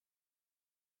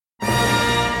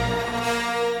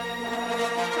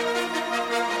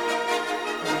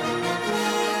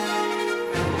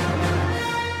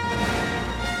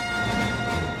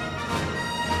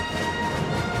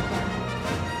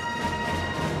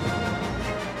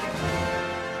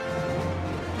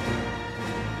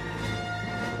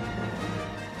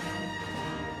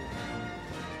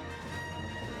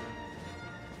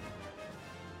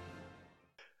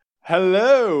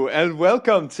Hello and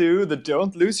welcome to the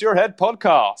Don't Lose Your Head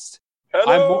podcast.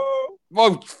 Hello.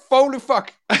 Whoa, holy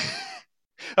fuck! I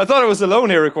thought I was alone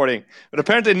here recording, but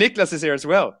apparently Niklas is here as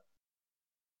well.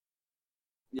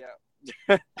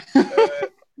 Yeah.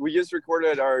 We just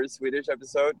recorded our Swedish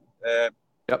episode.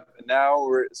 Yep. And now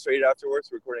we're straight afterwards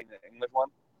recording the English one.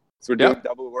 So we're doing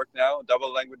double work now,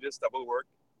 double languages, double work.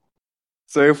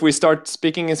 So if we start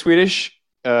speaking in Swedish,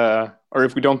 or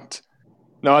if we don't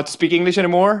know how to speak English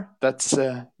anymore, that's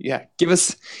give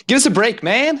us a break,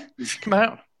 man. Come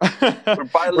on.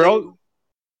 We're all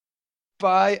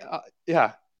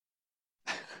yeah.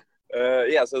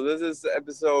 So this is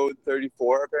episode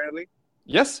 34 apparently.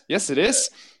 Yes, it is.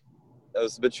 I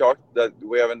was a bit shocked that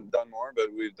we haven't done more,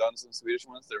 but we've done some Swedish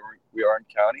ones that we aren't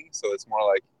counting, so it's more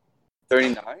like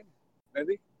 39,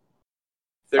 maybe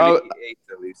 38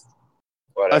 at least.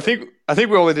 Whatever. I think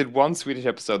we only did one Swedish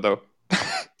episode though.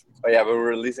 Oh yeah, but we're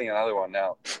releasing another one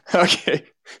now. Okay,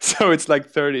 so it's like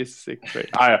 36.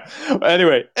 Right?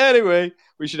 Anyway,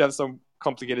 we should have some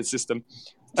complicated system.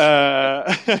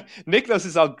 Niklas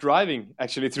is out driving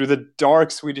actually through the dark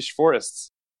Swedish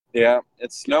forests. Yeah,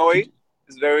 it's snowy.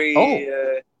 It's very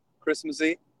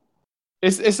Christmassy.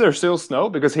 Is there still snow?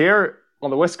 Because here on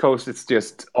the west coast, it's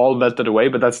just all melted away.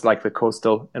 But that's like the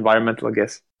coastal environmental, I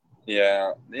guess.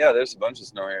 Yeah. There's a bunch of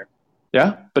snow here.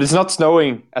 Yeah, but it's not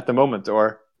snowing at the moment,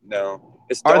 or no?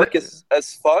 It's dark as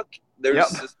fuck. There's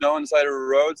snow on the side of the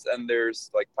roads, and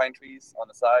there's like pine trees on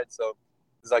the side. So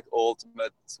it's like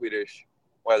ultimate Swedish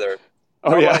weather.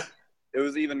 Oh yeah. Like, it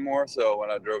was even more so when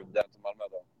I drove down to Malmö.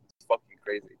 Though. It's fucking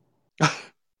crazy.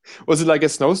 Was it like a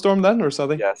snowstorm then, or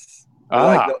something? Yes.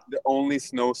 Like the only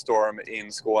snowstorm in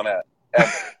Skåne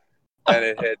ever, and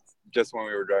it hit just when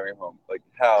we were driving home. Like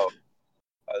how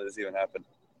did this even happen?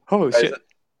 Oh shit!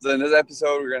 So in this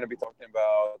episode, we're going to be talking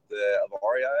about the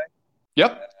Avaria.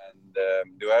 Yep.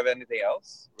 And do I have anything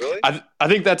else? Really? I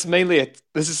think that's mainly it.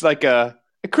 This is like a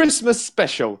Christmas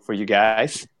special for you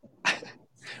guys.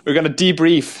 We're going to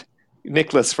debrief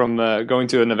Niklas from going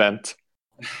to an event.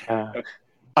 Yeah,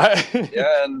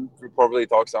 and we'll probably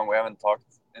talk some. We haven't talked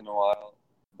in a while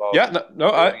about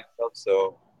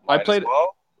so I played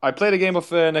a game of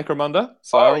Necromunda,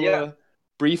 so I'll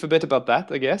brief a bit about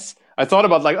that, I guess. I thought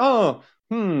about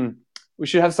we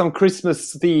should have some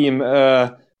Christmas theme.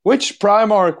 Which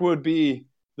Primarch would be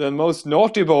the most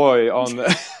naughty boy on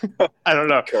I don't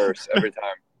know. Curse every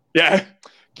time. Yeah.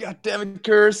 God damn it,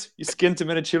 Curse. You skinned too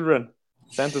many children.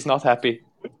 Santa's not happy.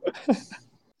 But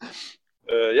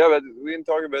we can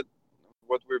talk about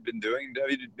what we've been doing. Have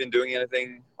you been doing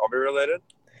anything hobby related?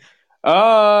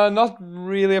 Not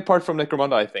really, apart from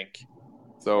Necromunda, I think.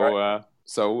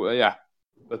 So, yeah.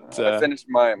 But I finished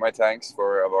my tanks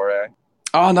for Avaria.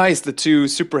 Oh, nice. The 2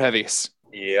 super heavies.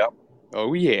 Yeah.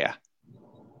 Oh, yeah.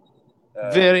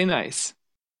 Very nice.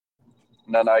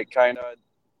 And then I kind of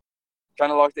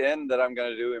locked in that I'm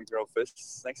going to do Imperial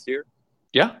Fists next year.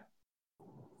 Yeah.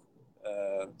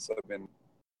 So I've been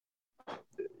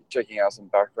checking out some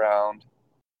background.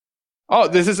 Oh,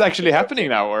 this is actually happening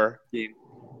now, or?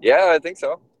 Yeah, I think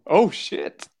so. Oh,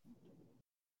 shit.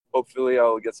 Hopefully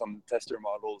I'll get some tester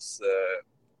models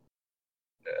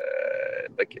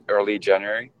like early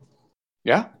January.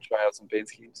 Yeah. Try out some paint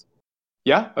schemes.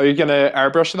 Yeah? Are you going to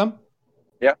airbrush them?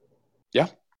 Yeah. Yeah.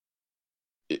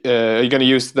 Are you going to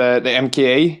use the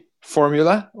MKA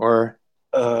formula, or?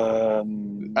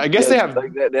 I guess they have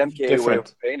like the MKA way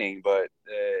of painting, but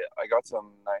I got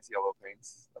some nice yellow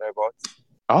paints that I bought.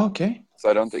 Oh, okay. So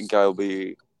I don't think I'll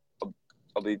be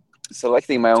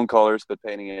selecting my own colors, but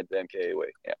painting it the MKA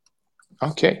way. Yeah.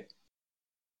 Okay.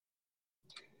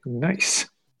 Nice.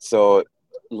 So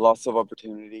lots of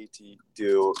opportunity to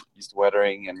do just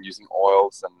weathering and using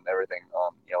oils and everything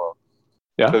on yellow.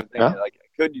 Yeah. So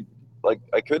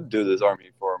I could do this army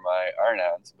for my Iron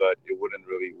Hands, but it wouldn't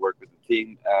really work with the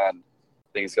team, and I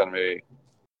think it's gonna be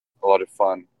a lot of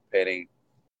fun painting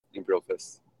Imperial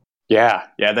Fists. Yeah,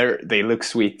 they look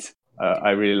sweet.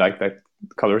 I really like that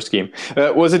color scheme.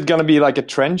 Was it gonna be like a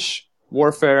trench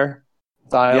warfare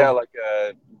style? Yeah, like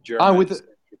a German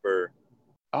super.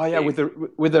 Oh yeah, with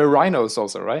the rhinos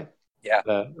also, right? Yeah,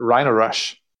 the Rhino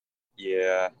Rush.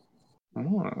 Yeah.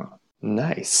 Oh,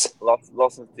 nice.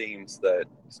 Lots of themes that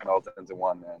smelt into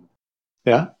one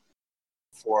and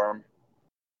form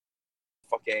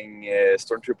fucking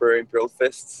Stormtrooper Imperial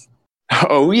Fists.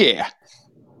 Oh yeah.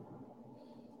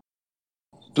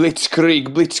 Blitzkrieg.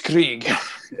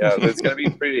 Yeah, but it's gonna be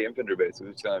pretty infantry based. So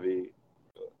it's gonna be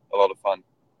a lot of fun,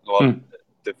 a lot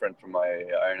different from my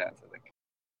Iron Hands, I think.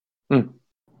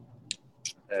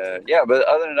 But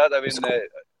other than that,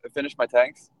 I finished my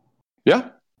tanks.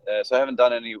 Yeah. So I haven't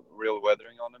done any real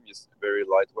weathering on them, just very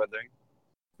light weathering.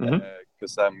 Mm-hmm.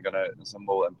 Because I'm gonna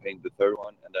assemble and paint the third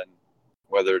one, and then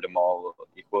weather them all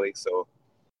equally, so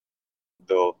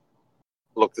they'll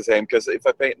look the same. Because if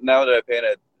I paint now that I paint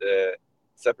it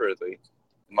separately,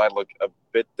 it might look a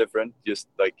bit different. Just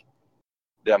like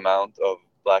the amount of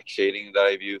black shading that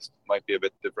I've used might be a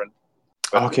bit different.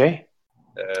 But, Okay.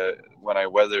 when I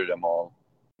weather them all,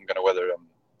 I'm gonna weather them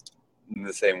in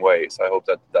the same way. So I hope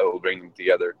that will bring them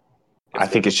together. I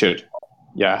think it should.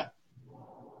 Yeah.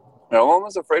 I'm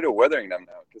almost afraid of weathering them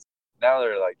now, because now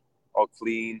they're like all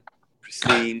clean,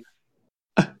 pristine,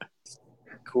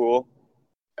 cool.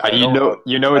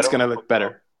 You know it's gonna look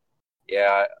better.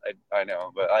 Yeah, I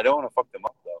know, but I don't want to fuck them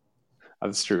up though.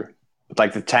 That's true.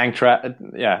 Like the tank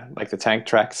like the tank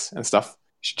tracks and stuff.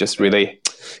 You should just really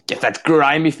get that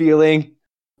grimy feeling.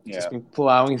 Yeah, just been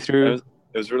plowing through.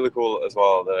 It was really cool as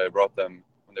well that I brought them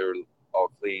when they were all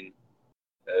clean,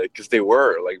 because they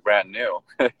were like brand new.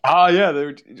 Yeah, they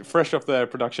were fresh off the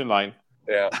production line.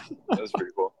 Yeah, that was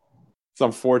pretty cool.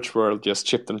 Some Forge World just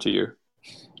shipped them to you.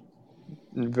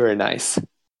 Very nice.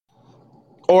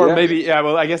 Or maybe,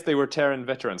 well, I guess they were Terran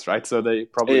veterans, right? So they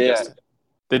probably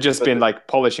just been like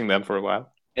polishing them for a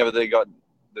while. Yeah, but they got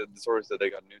the stories that they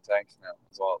got new tanks now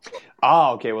as well. So.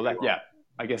 Okay. Well,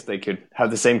 I guess they could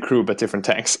have the same crew but different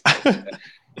tanks.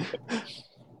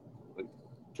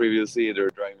 Previously, they were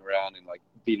driving around in like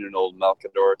beaten old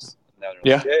Malcadors. Now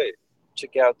they're like, hey,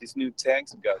 check out these new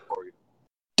tanks we got for you.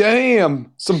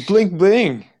 Damn, some bling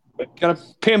bling. Gonna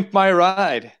pimp my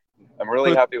ride. I'm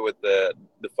really happy with the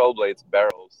Fellblades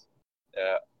barrels.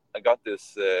 I got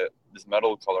this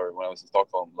metal color when I was in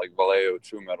Stockholm, like Vallejo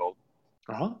True Metal.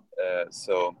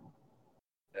 So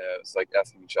it's like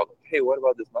asking Michelle, like, hey, what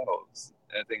about this metal? Is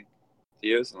anything to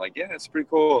use? And like, yeah, it's pretty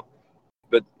cool.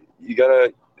 But you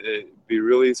gotta be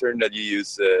really certain that you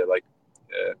use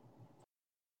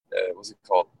what's it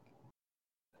called?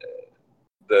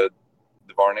 The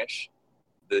varnish,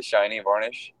 the shiny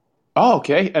varnish. Oh,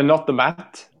 okay, and not the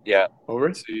matte. Yeah.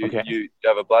 Over. So you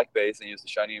have a black base and use the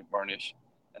shiny varnish,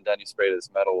 and then you spray this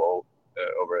metal all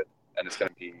over it, and it's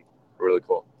gonna be really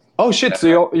cool. Oh shit!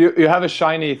 So you have a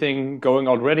shiny thing going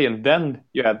already, and then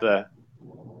you add the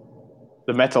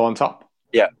metal on top.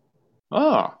 Yeah.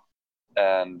 Oh.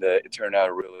 And it turned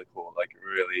out really cool, like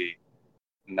really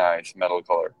nice metal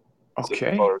color. Okay.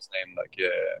 So the color is named like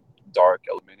dark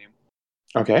aluminium.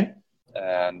 Okay.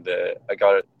 And I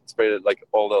got it, sprayed it like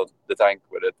all the tank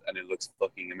with it, and it looks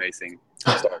fucking amazing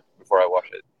to start before I wash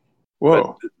it.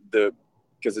 Whoa. But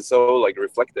because it's so like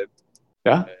reflective.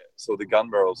 Yeah. So the gun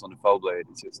barrels on the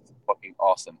Fellblade is just fucking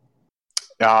awesome.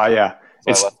 Yeah.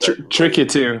 So it's tricky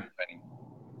too.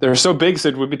 They're so big, so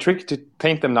it would be tricky to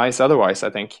paint them nice otherwise,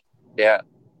 I think. Yeah.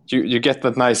 You get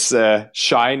that nice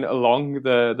shine along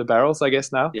the barrels, I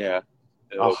guess, now? Yeah.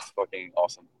 It looks fucking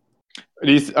awesome.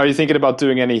 Are you thinking about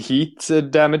doing any heat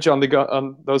damage on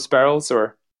on those barrels,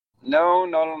 or? No,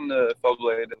 not on the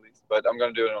Fellblade at least, but I'm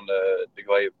gonna do it on the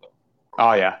glaive though.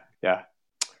 Oh yeah.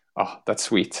 Oh, that's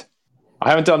sweet. I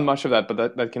haven't done much of that,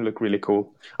 but that can look really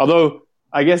cool. Although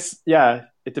I guess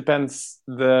it depends.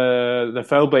 The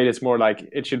Fellblade is more like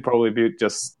it should probably be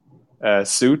just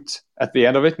suit at the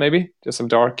end of it, maybe just some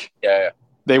dark. Yeah.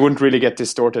 They wouldn't really get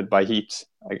distorted by heat,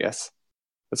 I guess.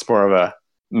 It's more of a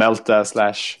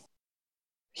melta /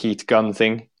 heat gun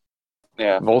thing.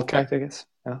 Yeah. Volkite, I guess.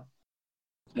 Yeah.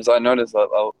 Because I noticed that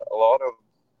a lot of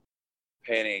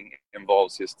painting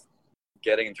involves just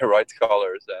getting the right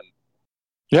colors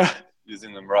and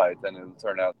using them right, and it'll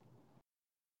turn out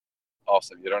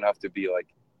awesome. You don't have to be like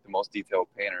the most detailed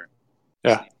painter.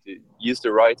 You just need to use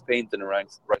the right paint in the right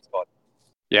spot.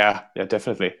 Yeah,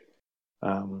 definitely.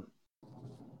 Oh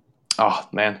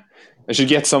man, I should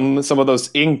get some of those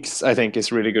inks. I think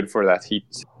is really good for that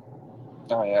heat.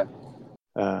 Oh yeah.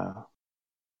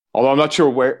 Although I'm not sure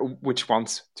which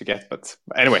ones to get, but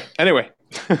anyway.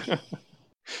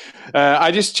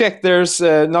 I just checked. There's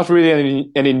not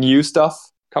really any new stuff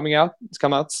coming out. It's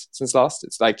come out since last.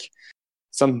 It's like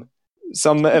some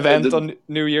event on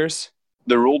New Year's.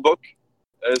 The rule book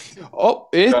is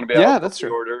going to be out that's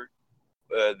true. Order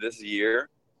this year.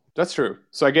 That's true.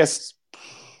 So I guess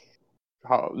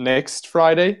next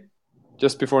Friday,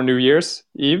 just before New Year's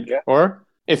Eve, or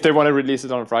if they want to release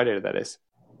it on Friday, that is.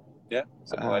 Yeah,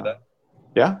 something like that.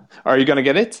 Yeah. Are you gonna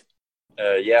get it?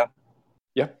 Yeah.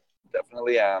 Yeah.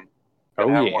 Definitely am. I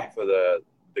have one for the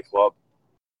club.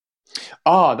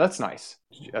 Oh, that's nice.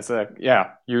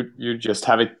 You just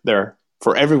have it there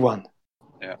for everyone.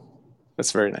 Yeah.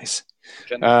 That's very nice.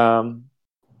 And what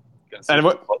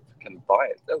can buy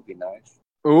it? That would be nice.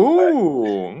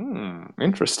 Ooh,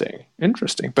 interesting.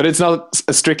 But it's not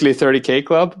a strictly 30K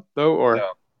club, though, or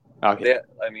No. okay.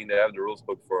 They have the rules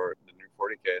book for the new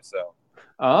 40K, so.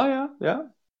 Oh yeah,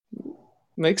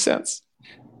 makes sense.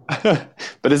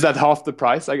 But is that half the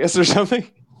price, I guess, or something?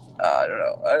 I don't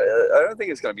know. I don't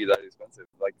think it's gonna be that expensive.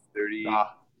 Like 30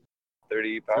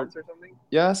 pounds or something.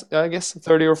 Yes, I guess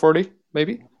 30 or 40,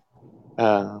 maybe.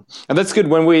 And that's good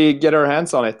when we get our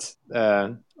hands on it.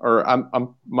 Or I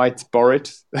might borrow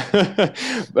it.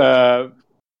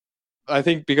 I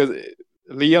think because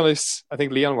I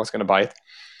think Leon was going to buy it,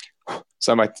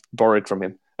 so I might borrow it from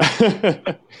him.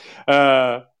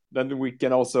 Then we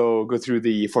can also go through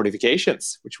the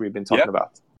fortifications, which we've been talking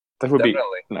about. That would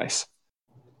definitely be nice.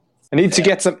 I need to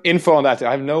get some info on that.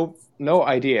 I have no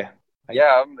idea.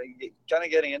 Yeah, I'm kind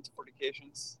of getting into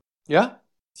fortifications. Yeah.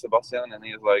 Sebastian, and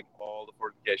he has like all the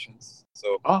fortifications.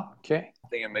 So okay. I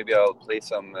think maybe I'll play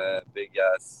some big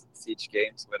ass siege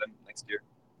games with him next year.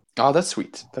 Oh, that's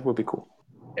sweet. That would be cool.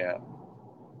 Yeah.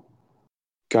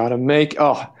 Gotta make.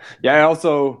 Oh, yeah.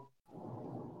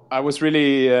 I was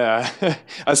really.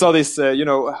 I saw this.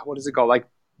 What is it called? Like,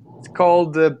 it's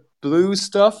called blue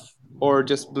stuff or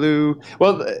just blue.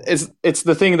 Well, it's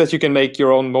the thing that you can make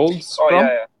your own molds from.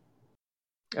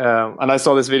 Yeah. And I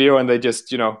saw this video, and they just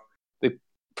they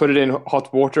put it in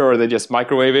hot water, or they just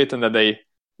microwave it, and then they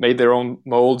made their own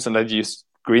molds, and they used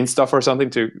green stuff or something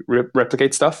to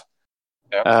replicate stuff.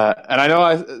 Yeah. And I know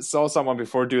I saw someone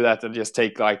before do that and just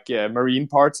take like marine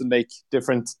parts and make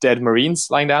different dead marines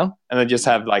lying down, and then just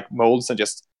have like molds and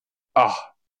just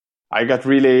I got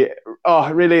really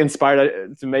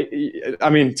inspired to make. I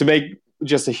mean, to make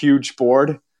just a huge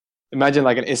board. Imagine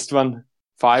like an Istvan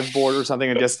 5 board or something,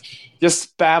 and just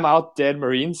spam out dead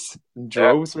marines in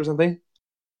droves or something.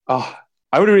 Oh,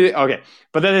 I would really okay.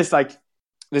 But then it's like,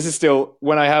 this is still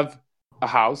when I have a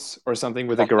house or something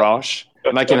with a garage,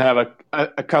 and I can have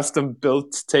a custom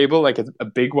built table, like a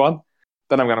big one.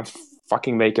 Then I'm gonna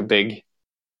fucking make a big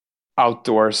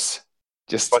outdoors.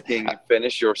 Just fucking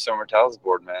finish your summer tiles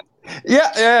board, man.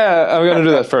 Yeah, I'm gonna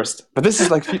do that first. But this is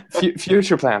like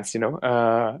future plans,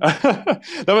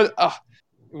 That would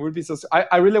it would be so.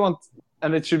 I really want,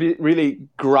 and it should be really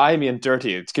grimy and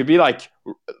dirty. It could be like,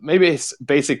 maybe it's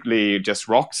basically just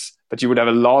rocks, but you would have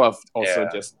a lot of also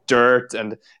just dirt,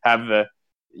 and have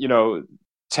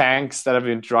tanks that have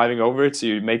been driving over it. So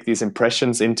you make these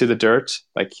impressions into the dirt,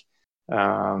 like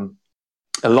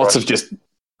lots of just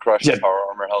crushed power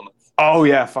armor helmets. Oh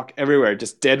yeah, fuck, everywhere.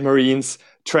 Just dead marines,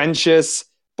 trenches,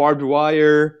 barbed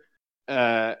wire,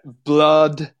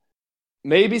 blood.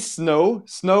 Maybe snow.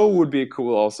 Snow would be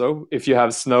cool also, if you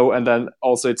have snow, and then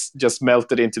also it's just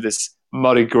melted into this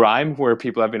muddy grime where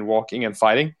people have been walking and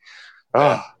fighting.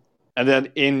 And then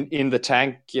in the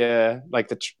tank, like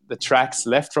the tracks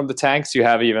left from the tanks, you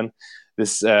have even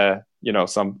this,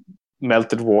 some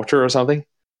melted water or something.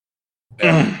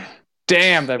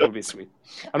 Damn, that would be sweet.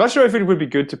 I'm not sure if it would be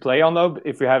good to play on, though,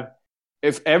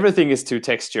 if everything is too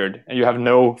textured and you have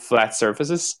no flat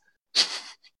surfaces.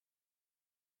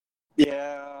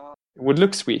 Yeah. It would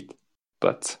look sweet,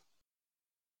 but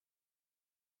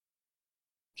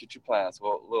future plans.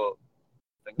 Well,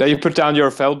 then you put down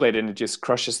your fell blade and it just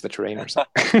crushes the terrain or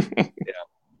something.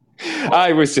 Yeah.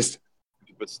 I was just.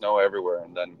 You put snow everywhere,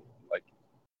 and then like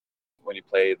when you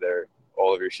play there,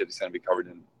 all of your shit is gonna be covered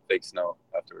in fake snow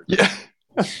afterwards. Yeah.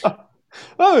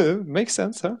 Oh, it makes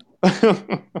sense, huh?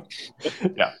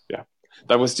 Yeah.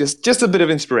 That was just a bit of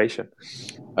inspiration.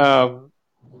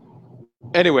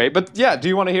 Anyway, but yeah, do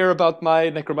you want to hear about my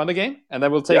Necromunda game? And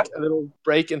then we'll take a little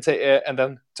break and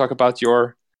then talk about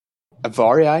your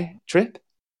Avarii trip.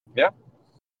 Yeah.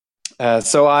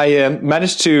 So I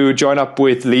managed to join up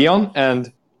with Leon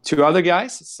and 2 other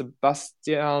guys,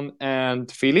 Sebastian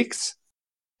and Felix.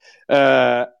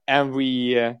 And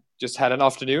we just had an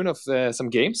afternoon of some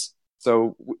games.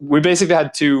 So we basically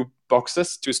had 2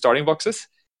 starting boxes.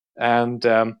 And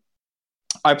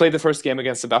I played the first game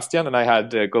against Sebastian, and I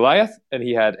had Goliath, and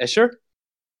he had Escher.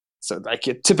 So like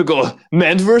a typical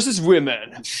men versus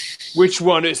women. Which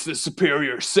one is the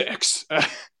superior sex?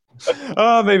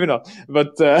 Maybe not.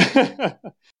 But it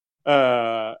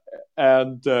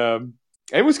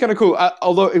was kind of cool.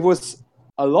 Although it was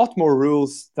a lot more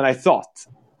rules than I thought.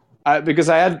 Because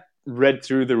I had read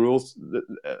through the rules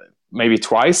maybe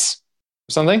twice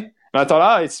or something, and I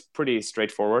thought, it's pretty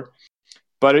straightforward.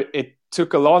 But it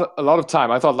took a lot of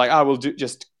time. I thought like, I will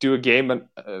just do a game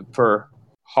per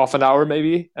half an hour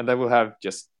maybe, and then we'll have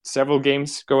just several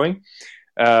games going.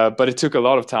 But it took a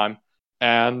lot of time,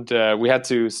 and we had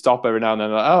to stop every now and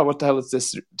then. What the hell does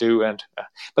this do? And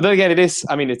but then again,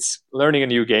 it's learning a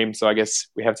new game, so I guess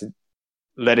we have to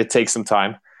let it take some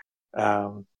time.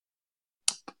 But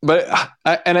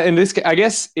and in this case, I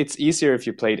guess it's easier if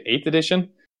you played 8th edition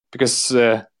because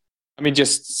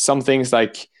just some things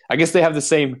like I guess they have the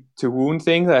same to wound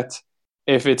thing that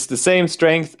if it's the same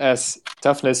strength as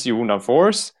toughness, you wound on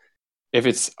 4s. If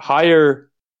it's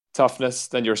higher toughness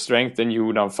than your strength, then you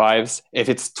wound on 5s. If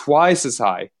it's twice as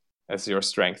high as your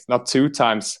strength, not 2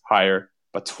 times higher,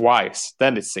 but twice,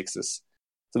 then it's 6s.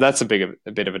 So that's a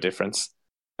bit of a difference.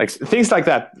 Like things like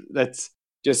that. That's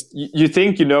just you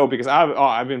think because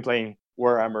I've been playing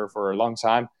Warhammer for a long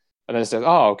time, and then it says,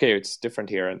 oh, okay, it's different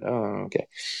here, and oh, okay.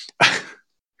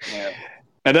 Yeah.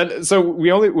 And then so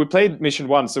we played mission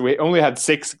 1, so we only had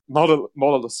 6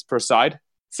 models per side,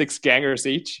 6 gangers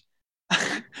each.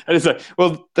 And it's like,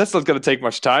 well, that's not going to take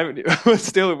much time. But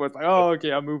still, it was like, oh,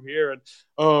 okay, I'll move here, and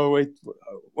oh, wait,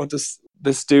 what does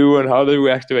this do, and how do we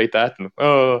activate that?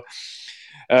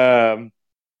 And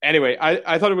anyway,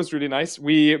 I thought it was really nice.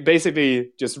 We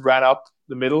basically just ran up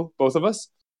the middle, both of us,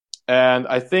 and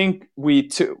I think we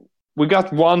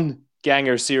got 1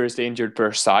 ganger seriously injured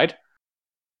per side,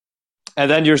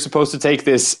 and then you're supposed to take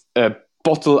this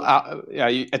bottle out,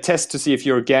 a test to see if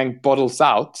your gang bottles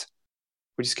out.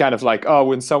 Which is kind of like,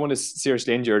 when someone is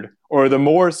seriously injured, or the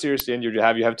more seriously injured you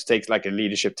have to take like a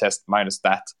leadership test minus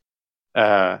that.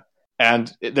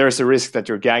 And there's a risk that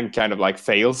your gang kind of like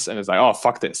fails and it's like, oh,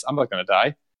 fuck this. I'm not going to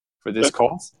die for this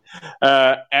cause.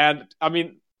 And I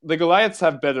mean, the Goliaths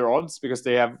have better odds because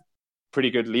they have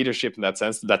pretty good leadership in that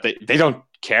sense that they don't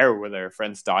care when their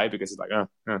friends die because it's like,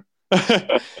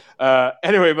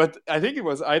 anyway, but I think it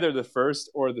was either the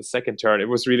first or the second turn. It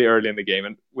was really early in the game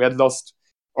and we had lost...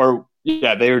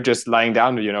 they were just lying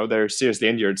down, they're seriously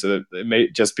injured, so they may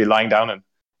just be lying down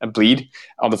and bleed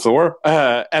on the floor.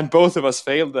 And both of us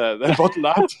failed the bottle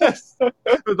out test.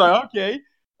 It was like, okay.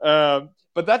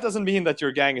 But that doesn't mean that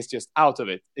your gang is just out of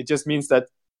it. It just means that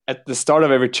at the start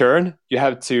of every turn, you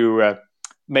have to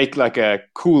make like a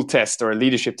cool test or a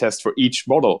leadership test for each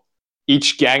model,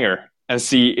 each ganger, and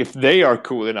see if they are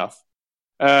cool enough.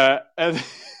 And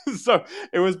so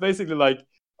it was basically like,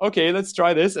 okay, let's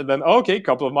try this. And then, a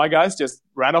couple of my guys just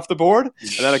ran off the board.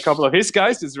 And then a couple of his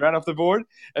guys just ran off the board.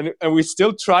 And we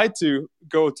still tried to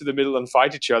go to the middle and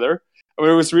fight each other. But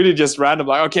it was really just random,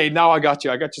 like, okay, now I got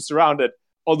you surrounded.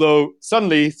 Although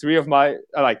suddenly 2 of my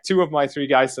 3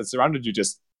 guys that surrounded you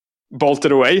just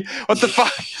bolted away. What the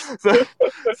fuck?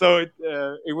 So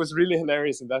it was really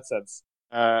hilarious in that sense.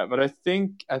 But I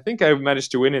think I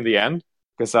managed to win in the end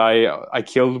because I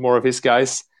killed more of his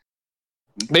guys.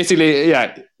 Basically,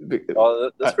 yeah.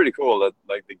 That's pretty cool that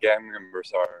like the gang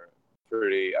members are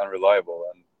pretty unreliable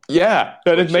and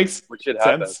it makes what should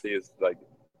happen is like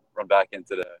run back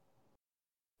into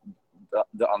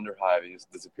the underhive and just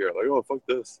disappear. Like, oh, fuck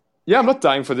this. Yeah, I'm not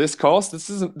dying for this cause. This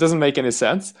doesn't make any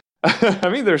sense. I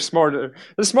mean, they're smarter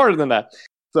than that.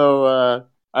 So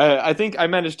I think I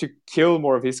managed to kill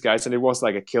more of his guys, and it was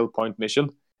like a kill point mission.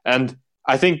 And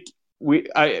I think we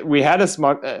had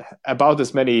about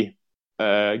as many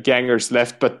gangers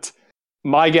left, but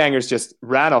my gangers just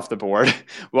ran off the board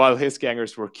while his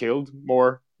gangers were killed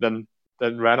more than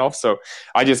ran off. So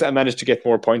I managed to get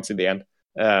more points in the end.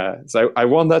 So I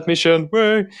won that mission.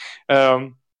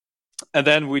 And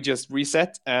then we just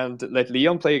reset and let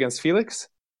Leon play against Felix.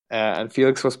 And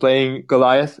Felix was playing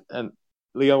Goliath and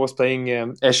Leon was playing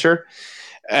Escher.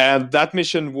 And that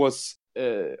mission was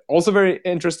also very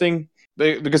interesting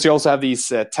because you also have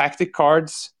these tactic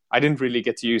cards. I didn't really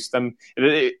get to use them.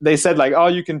 They said like,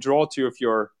 you can draw 2 of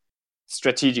your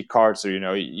strategic cards,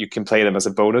 or you can play them as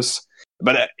a bonus.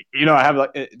 But I have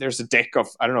there's a deck of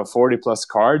 40 plus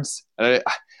cards. I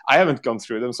haven't gone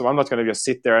through them, so I'm not going to just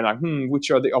sit there and like, which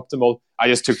are the optimal? I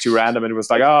just took 2 random, and it was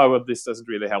like, this doesn't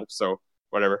really help. So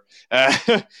whatever. I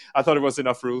thought it was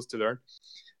enough rules to learn.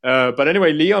 But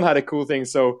anyway, Leon had a cool thing.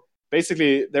 So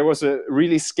basically, there was a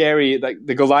really scary, like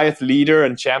the Goliath leader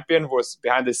and champion was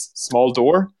behind this small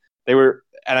door.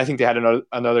 And I think they had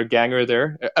another ganger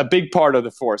there. A big part of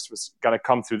the force was going to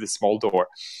come through this small door.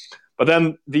 But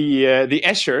then the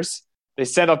Eschers, they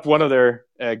set up one of their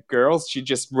girls. She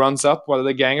just runs up one of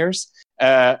the gangers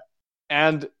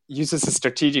and uses a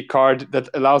strategic card that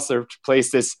allows her to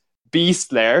place this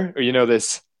beast lair, or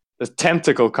this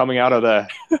tentacle coming out of the...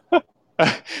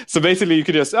 So basically, you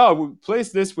could just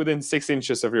place this within 6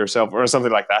 inches of yourself, or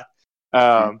something like that.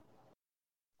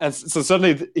 And so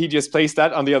suddenly he just placed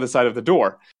that on the other side of the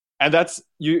door, and that's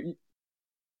you.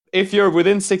 If you're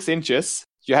within 6 inches,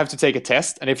 you have to take a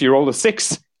test, and if you roll a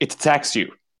 6, it attacks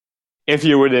you. If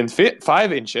you're within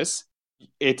 5 inches,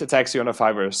 it attacks you on a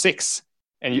 5 or a 6,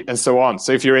 and so on.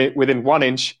 So if you're within 1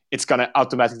 inch, it's gonna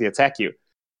automatically attack you,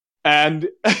 and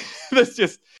that's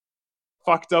just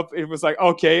fucked up. It was like,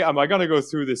 okay, am I gonna go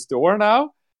through this door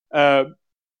now?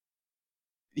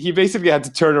 He basically had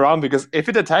to turn around because if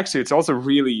it attacks you, it's also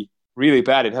really, really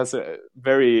bad. It has a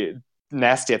very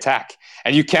nasty attack,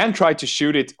 and you can try to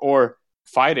shoot it or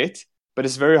fight it, but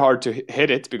it's very hard to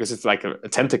hit it because it's like a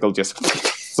tentacle just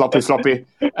floppy.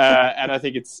 And I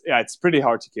think it's pretty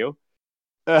hard to kill.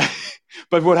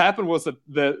 But what happened was that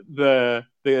the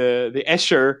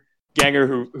Escher ganger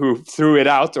who threw it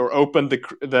out or opened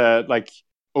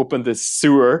the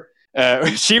sewer,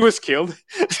 she was killed.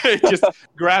 It just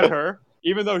grabbed her,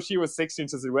 even though she was 6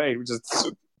 inches away. We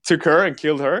just took her and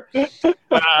killed her.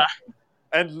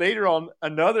 And later on,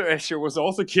 another Escher was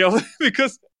also killed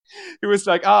because he was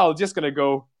like, I'm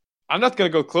not gonna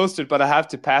go close to it, but I have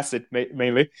to pass it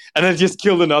mainly, and then just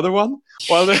killed another one.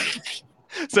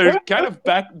 So it kind of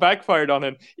backfired on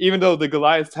him, even though the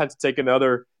Goliaths had to take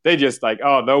another. They just like,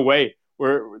 oh no way,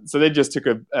 so they just took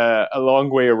a long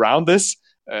way around this,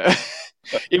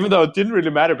 even though it didn't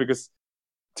really matter because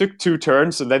it took 2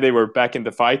 turns and then they were back in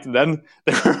the fight, and then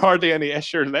there were hardly any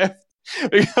Escher left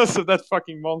because of that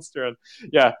fucking monster, and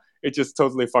yeah, it just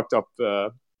totally fucked up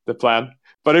the plan.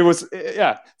 But it was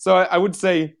so I would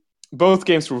say both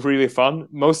games were really fun,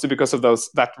 mostly because of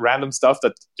that random stuff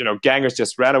that gangers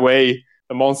just ran away.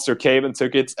 The monster came and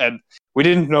took it, and we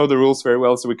didn't know the rules very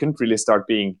well, so we couldn't really start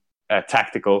being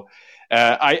tactical.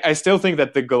 I still think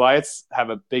that the Goliaths have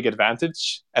a big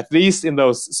advantage, at least in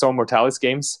those Zone Mortalis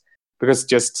games, because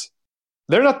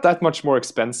they're not that much more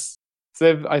expensive,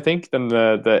 I think, than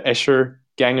the Escher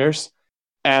gangers,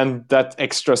 and that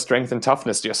extra strength and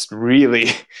toughness just really,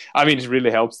 it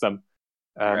really helps them,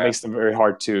 makes them very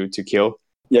hard to kill.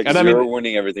 Yeah, because you're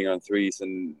winning everything on 3s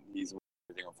and he's winning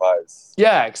everything on 5s.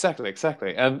 Yeah, exactly.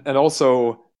 And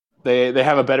also they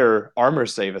have a better armor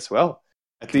save as well,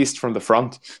 at least from the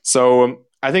front. So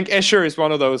I think Escher is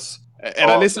one of those.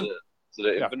 And I listen. So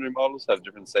the infantry models have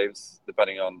different saves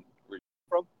depending on where you're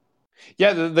from.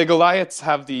 Yeah, the Goliaths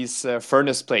have these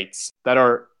furnace plates that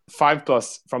are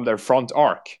 5+ from their front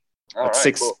arc, but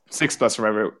 6+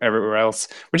 from everywhere else,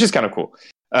 which is kind of cool.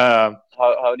 How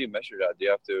do you measure that? Do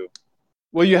you have to?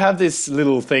 Well, you have this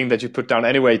little thing that you put down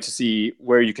anyway to see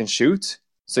where you can shoot.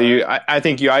 So I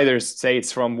think you either say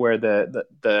it's from where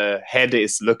the head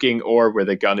is looking or where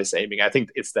the gun is aiming. I think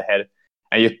it's the head,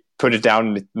 and you put it down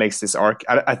and it makes this arc.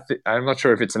 I'm not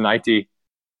sure if it's a 90.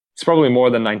 It's probably more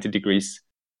than 90 degrees,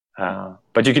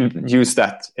 but you can use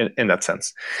that in that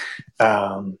sense.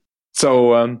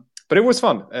 But it was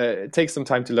fun. It takes some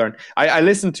time to learn. I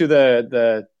listened to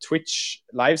the Twitch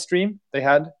live stream they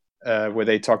had, where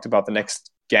they talked about the next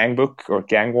gang book or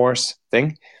gang wars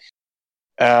thing.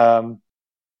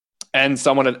 And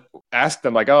someone had asked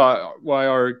them, like, why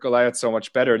are Goliaths so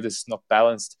much better? This is not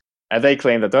balanced. And they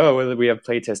claim that, we have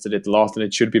play tested it a lot and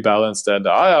it should be balanced. And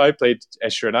I played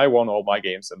Escher and I won all my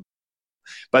games.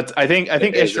 But I think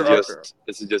Escher...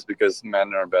 Is it just because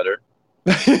men are better?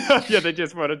 Yeah, they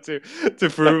just wanted to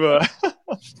prove...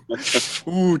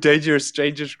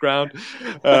 dangerous ground.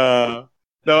 No,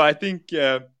 I think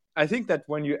that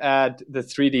when you add the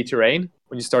 3D terrain,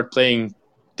 when you start playing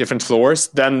different floors,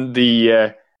 then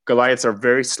the Goliaths are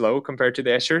very slow compared to the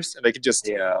Eschers, and they can just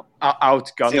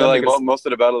outgun them. Like most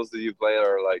of the battles that you play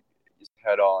are like just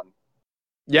head on.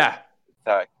 Yeah.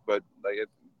 Attack, but like you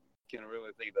can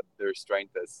really think that their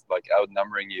strength is like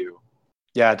outnumbering you.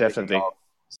 Yeah, definitely.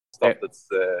 Stuff that's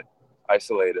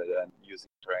isolated and using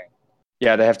terrain.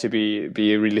 Yeah, they have to be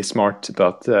really smart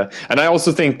about. And I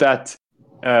also think that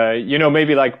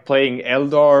maybe like playing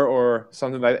Eldar or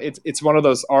something like that, it's one of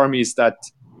those armies that.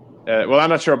 I'm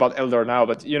not sure about Eldar now,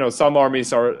 but some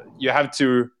armies you have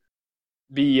to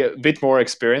be a bit more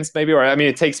experienced, maybe, or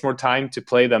it takes more time to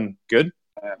play them good.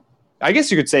 I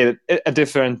guess you could say that a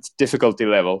different difficulty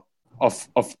level of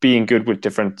being good with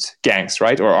different gangs,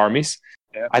 right, or armies.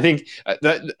 Yeah. I think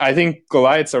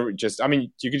Goliaths are just.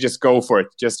 You could just go for it,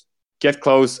 just get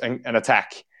close and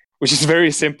attack, which is a very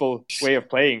simple way of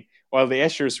playing. While the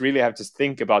Eschers really have to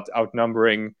think about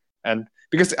outnumbering and.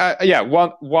 Because,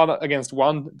 one against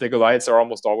one, the Goliaths are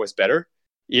almost always better,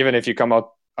 even if you come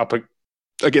up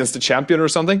against a champion or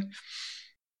something.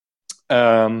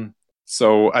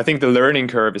 So I think the learning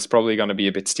curve is probably going to be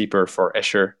a bit steeper for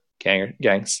Escher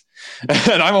gangs.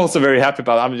 And I'm also very happy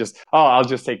about it. I'll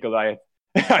just take Goliath.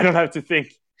 I don't have to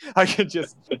think. I can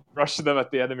just rush them at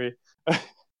the enemy.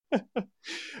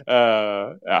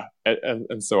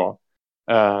 And so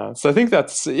on. So I think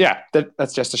that's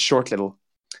just a short little...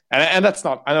 And that's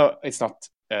not. I know it's not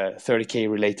 30K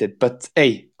related, but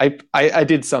hey, I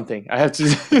did something. I have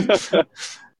to.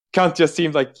 Can't just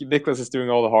seem like Nicholas is doing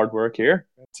all the hard work here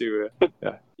to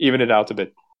even it out a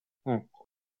bit.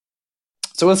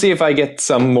 So we'll see if I get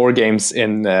some more games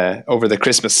in over the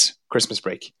Christmas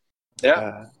break.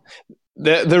 Yeah.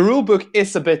 The rule book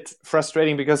is a bit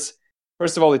frustrating because,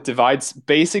 first of all, it divides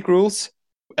basic rules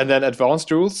and then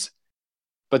advanced rules.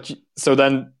 So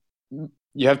then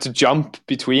you have to jump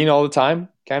between all the time,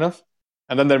 kind of.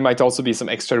 And then there might also be some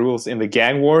extra rules in the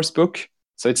Gang Wars book.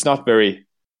 So it's not very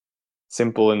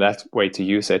simple in that way to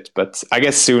use it. But I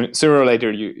guess sooner or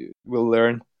later you will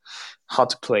learn how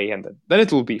to play, and then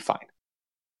it will be fine.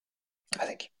 I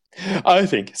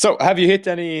think. So have you hit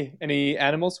any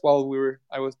animals while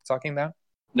I was talking now?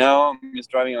 No, I'm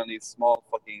just driving on these small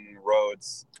fucking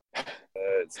roads.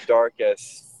 It's dark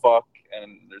as fuck,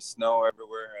 and there's snow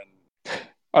everywhere. And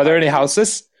are there any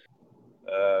houses?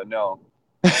 No.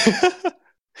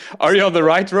 Are you on the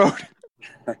right road?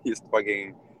 Just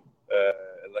fucking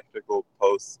electrical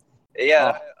posts.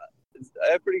 Yeah,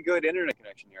 I have pretty good internet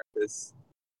connection here. It's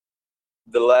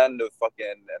the land of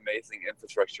fucking amazing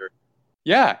infrastructure.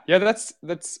 Yeah,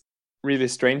 that's really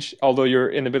strange. Although you're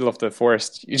in the middle of the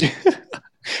forest,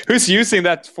 who's using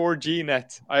that 4G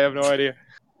net? I have no idea.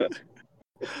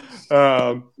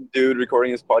 Dude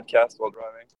recording his podcast while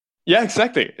driving. Yeah,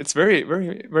 exactly. It's very,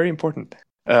 very, very important.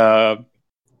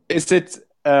 Is it?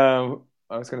 I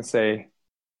was gonna say,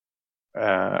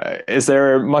 is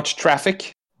there much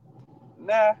traffic?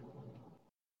 Nah.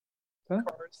 Huh?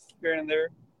 Cars here and there.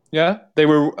 Yeah, they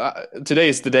were. Today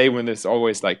is the day when there's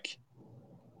always like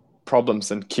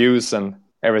problems and queues and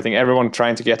everything. Everyone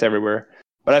trying to get everywhere.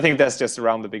 But I think that's just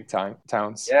around the big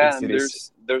towns. Yeah, and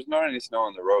there's not any snow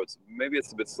on the roads. Maybe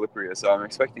it's a bit slippery, so I'm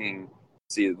expecting to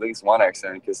see at least one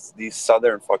accident because these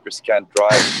southern fuckers can't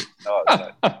drive. No,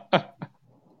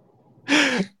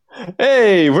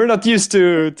 hey, we're not used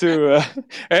to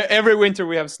every winter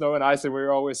we have snow and ice, and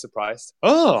we're always surprised.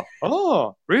 Oh,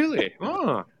 really?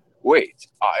 Oh. Wait,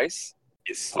 ice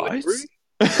is slippery?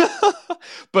 Ice?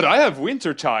 But I have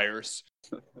winter tires.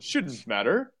 Shouldn't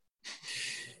matter.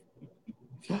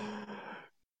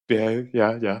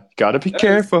 Yeah. Gotta be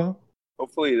careful.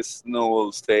 Hopefully the snow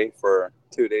will stay for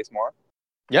 2 days more.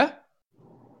 Yeah?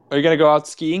 Are you gonna go out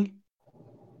skiing?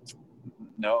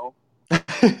 No.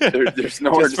 There's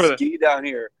nowhere to ski down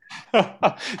here.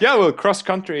 Yeah, well,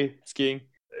 cross-country skiing.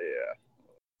 Yeah.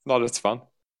 Not as fun.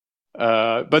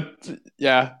 But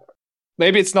yeah,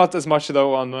 maybe it's not as much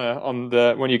though on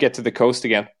the when you get to the coast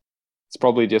again. It's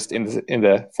probably just in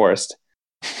the forest.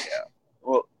 Yeah.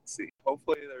 Well, see.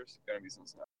 Hopefully there's gonna be some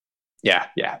snow. Yeah,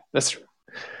 that's true.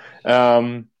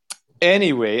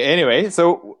 Anyway,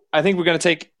 so I think we're gonna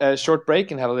take a short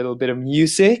break and have a little bit of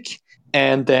music,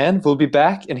 and then we'll be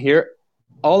back and hear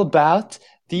all about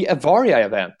the Avaria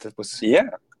event that was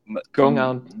going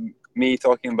on. Me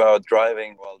talking about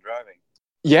driving while driving.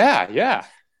 Yeah.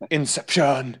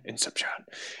 Inception.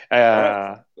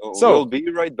 Right. So we'll be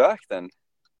right back then.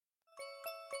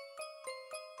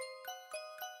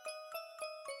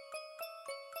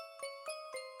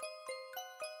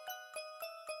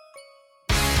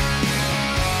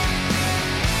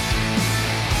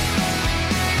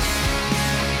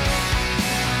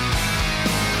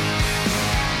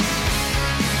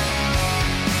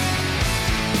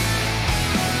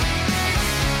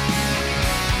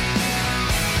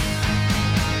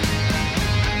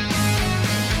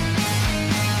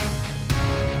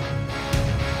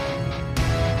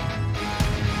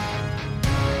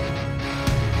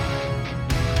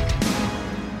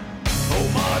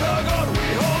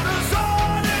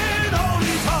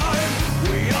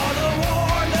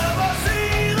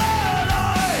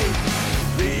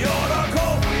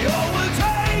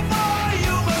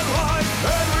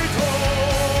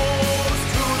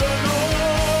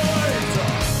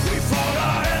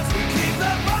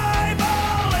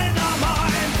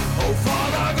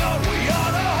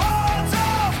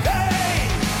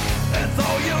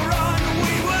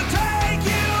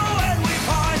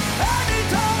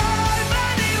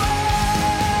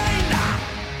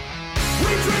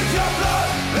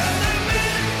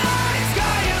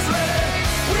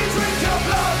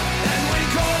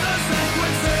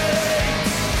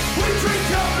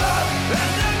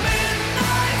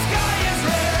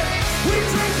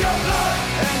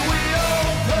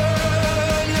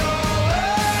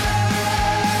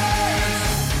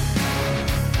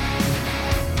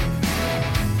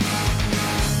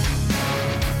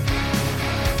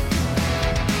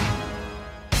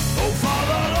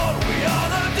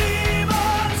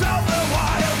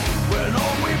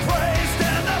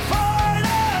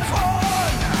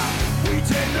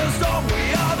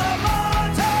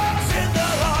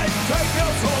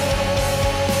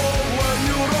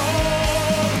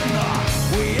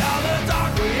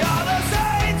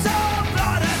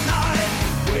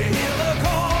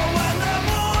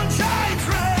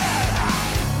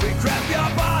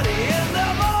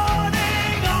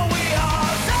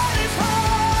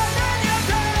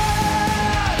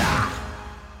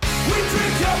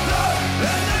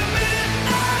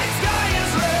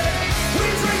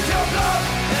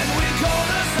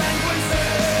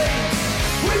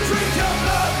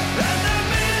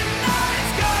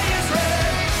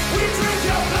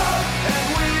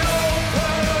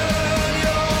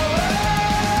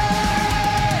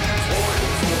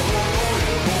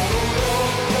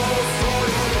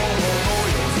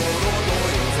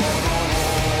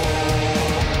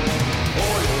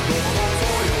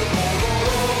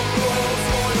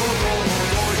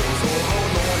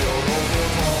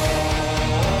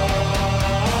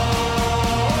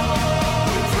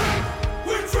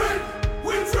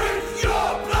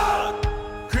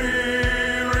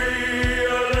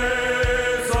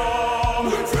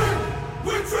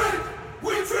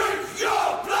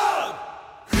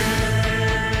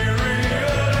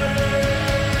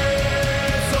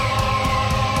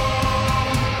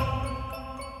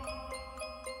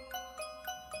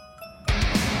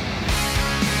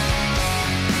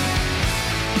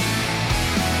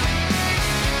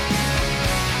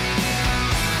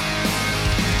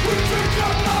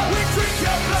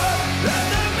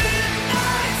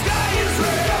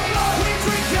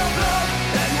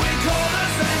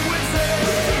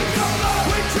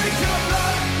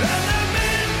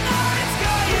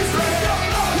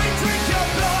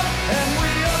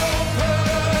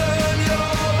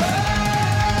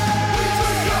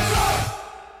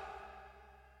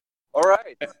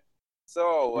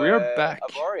 So we're back.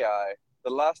 Avaria, the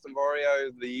last Avaria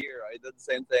of the year. I did the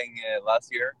same thing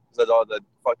last year because I thought that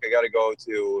I gotta go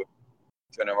to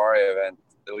an Avaria event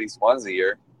at least once a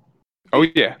year. Oh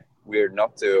yeah. Weird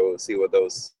not to see what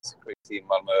those crazy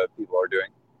Malmö people are doing.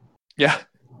 Yeah.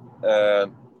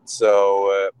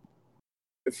 So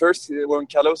first when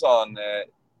Kalle was on,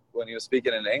 when he was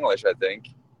speaking in English, I think,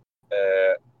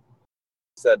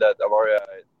 said that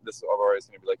this Avaria is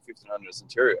going to be like 1,500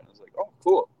 Centurion. I was like, oh,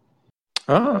 cool.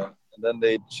 Oh. And then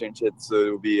they changed it so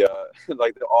it would be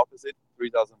like the opposite,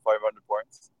 3,500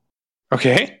 points.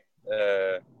 Okay.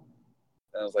 And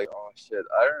I was like, oh shit,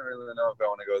 I don't really know if I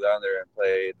want to go down there and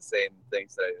play the same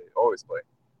things that I always play.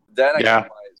 Then I got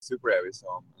my super heavy, so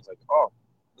I was like, oh,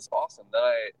 that's awesome. Then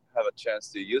I have a chance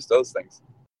to use those things.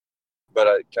 But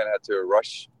I kind of had to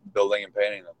rush building and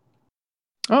painting them.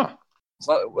 Oh.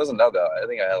 It wasn't that bad. I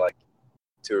think I had like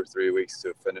 2 or 3 weeks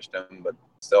to finish them, but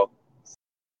still.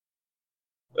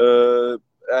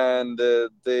 And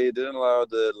they didn't allow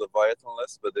the Leviathan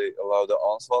list, but they allowed the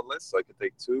Onslaught list, so I could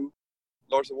take 2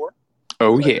 Lords of War.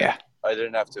 Oh yeah. I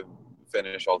didn't have to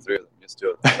finish all 3 of them, just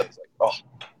 2 of them. So I was like, oh,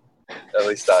 at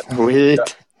least that. Sweet.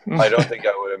 Yeah. I don't think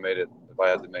I would have made it if I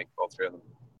had to make all 3 of them.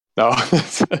 No,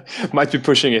 might be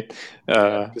pushing it.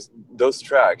 Because those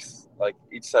tracks, like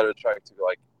each side of the track took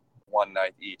like 1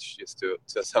 night each just to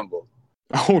assemble.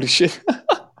 Holy shit.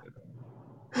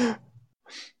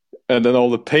 And then all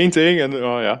the painting and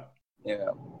Yeah.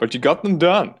 But you got them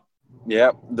done.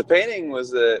 Yeah, the painting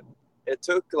was it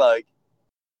took like,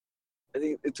 I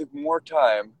think it took more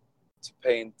time to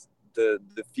paint the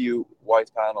few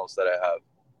white panels that I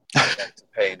have than to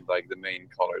paint like the main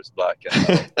colors, black and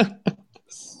metal.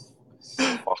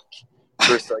 Fuck.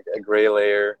 First like a gray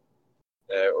layer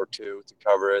or 2 to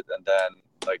cover it, and then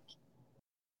like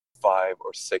 5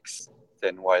 or 6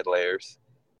 thin white layers.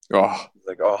 Oh.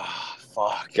 Like, oh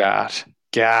fuck. God.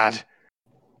 Yeah.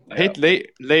 I hate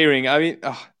layering. I mean,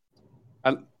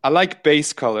 I like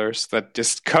base colors that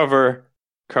just cover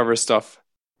stuff.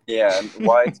 Yeah, and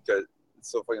white because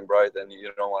it's so fucking bright, and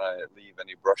you don't want to leave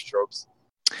any brush strokes.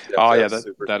 Oh yeah,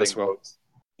 that as well. Coats.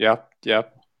 Yeah.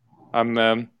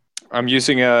 I'm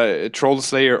using a Troll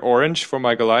Slayer orange for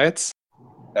my Goliaths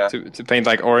to paint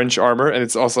like orange armor, and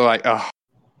it's also like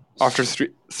after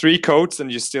three coats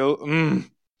and you still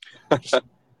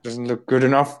doesn't look good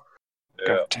enough. Yeah.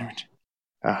 God damn it.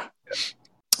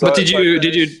 So, but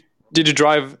did you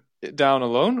drive down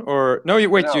alone, or no?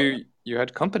 You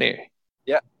had company.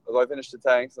 Yeah, well, I finished the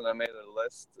tanks and I made a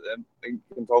list. You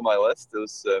can tell my list. It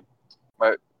was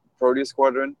my Proteus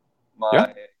squadron,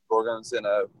 my Gorgons in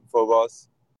a Phobos,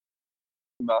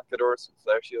 Malcadors with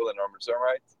Flare Shield and Armored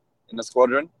Thermite in a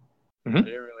squadron. Mm-hmm. I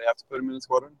didn't really have to put him in the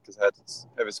squadron because I had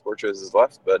heavy Scorchers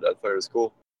left, but I thought it was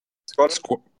cool.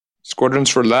 Squadrons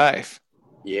for life.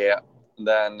 Yeah. And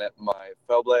then my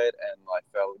Fellblade and my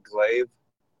Fellglaive,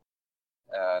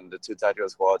 and the 2 tactical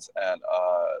squads, and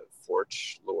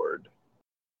Forge Lord.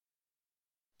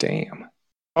 Damn.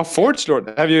 Oh, Forge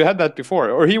Lord. Have you had that before,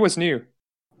 or he was new?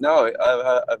 No,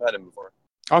 I've had him before.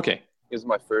 Okay. He was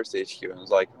my first HQ, and I was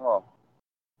like,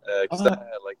 because then I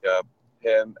had like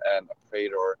him and a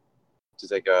Praetor to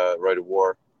take a Rite of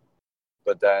War,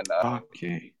 but then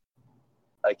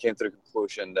I came to the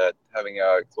conclusion that having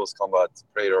a close combat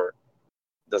Praetor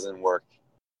doesn't work.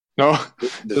 No,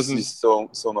 there's just so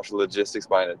much logistics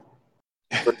behind it.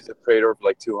 First, a Praetor for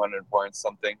like 200 points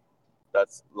something.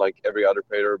 That's like every other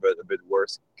Praetor, but a bit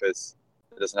worse because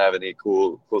it doesn't have any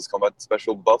cool close combat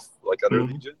special buff like other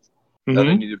legions. Mm-hmm. Then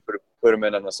you need to put him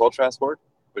in an assault transport,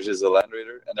 which is a Land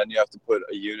Raider, and then you have to put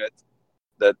a unit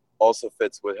that also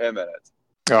fits with him in it.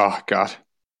 Oh God!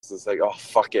 So it's like, oh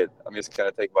fuck it, I'm just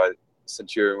gonna take my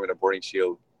Centurion with a boarding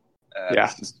shield and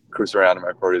just cruise around in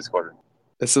my Proteus squadron.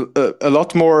 There's a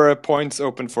lot more points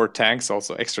open for tanks,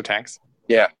 also extra tanks.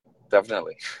 Yeah,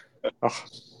 definitely.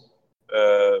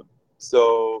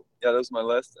 So yeah, that was my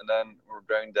list, and then we're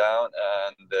driving down,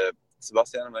 and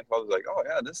Sebastian and my father was like, "Oh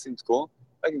yeah, this seems cool.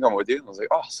 I can come with you." And I was like,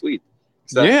 "Oh sweet."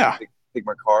 So I take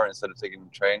my car instead of taking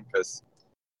the train because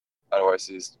otherwise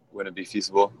it just wouldn't be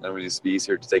feasible. Then it would just be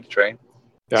easier to take a train.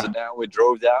 Yeah. So now we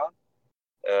drove down.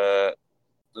 It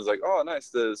was like, "Oh nice,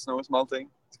 the snow is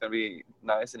melting. It's gonna be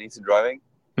nice and easy driving."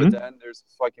 But then there's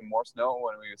fucking more snow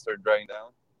when we started driving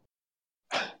down.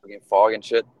 Fucking fog and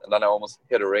shit. And then I almost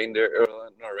hit a reindeer.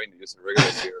 Not a reindeer, just a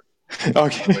regular deer.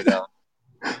 Okay. On the way down.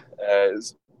 It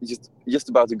was just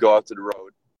about to go out to the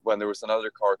road when there was another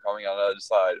car coming on the other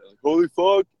side. I was like, holy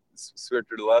fuck! Swerved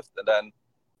to the left, and then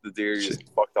the deer just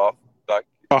fucked off back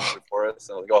to the forest.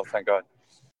 And I was like, oh, thank God.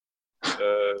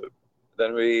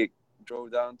 Then we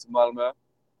drove down to Malmö.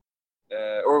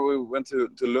 Or we went to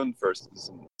Lund first. It's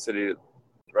a city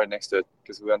right next to it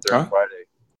because we went there on Friday.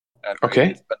 And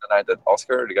we spent the night at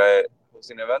Oscar, the guy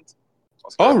hosting the event.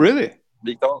 Oscar, oh, really?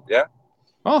 Vikdal, yeah.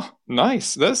 Oh,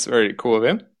 nice. That's very cool of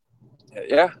him.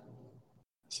 Yeah.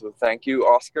 So thank you,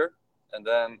 Oscar. And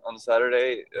then on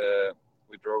Saturday,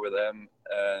 we drove with him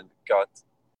and got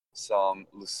some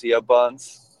Lucia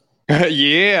buns.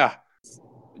 Yeah.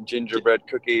 Gingerbread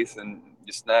cookies and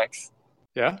snacks.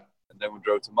 Yeah. And then we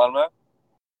drove to Malmö.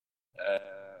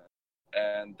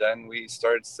 And then we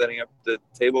started setting up the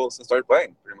tables and started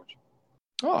playing, pretty much.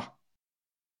 Oh.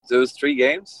 So it was 3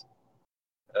 games.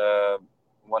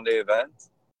 1-day event.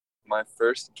 My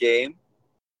first game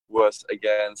was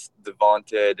against the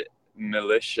vaunted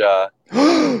militia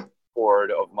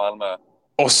horde of Malmö.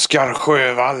 Oskar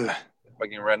Sjövall.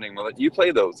 Fucking rending militia. You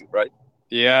play those, right?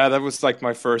 Yeah, that was like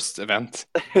my first event.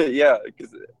 Yeah,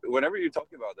 because whenever you're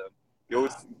talking about them, you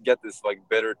always get this like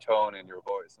bitter tone in your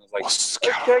voice. And it's like,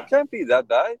 it can't be that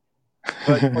bad.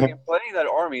 But fucking playing that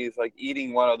army is like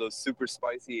eating one of those super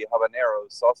spicy habanero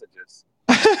sausages.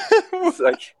 It's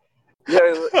like,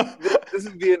 yeah, this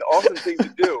would be an awesome thing to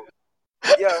do.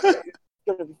 Yeah, it's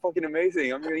gonna be fucking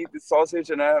amazing. I'm gonna eat this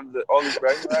sausage and I have all this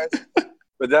bragging rights.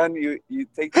 But then you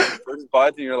take the first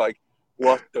bite and you're like,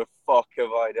 what the fuck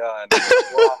have I done?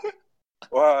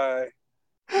 Why?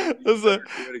 That's the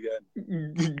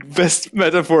best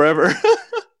metaphor ever.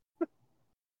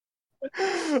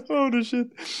 Holy shit.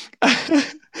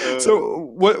 So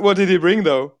what did he bring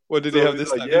though? What did he have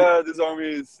this time? Yeah, this army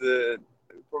is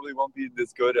probably won't be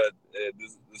this good at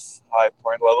this high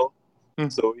point level.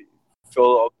 So he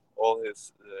filled up all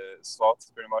his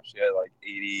slots pretty much. He had like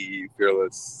 80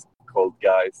 fearless cold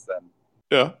guys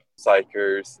and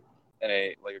psychers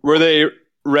and were they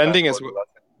rending as well?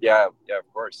 Yeah,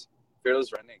 of course.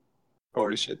 Fearless rending.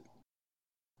 Holy shit.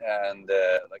 And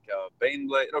like a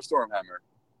Baneblade, no, Stormhammer.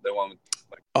 The one with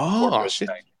like shit.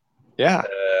 tank. Yeah.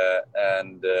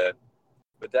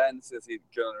 But then since he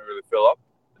couldn't really fill up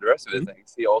the rest of the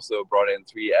things, he also brought in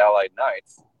 3 allied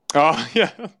knights. Oh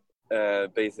yeah.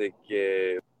 Basic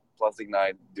plastic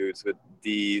knight dudes with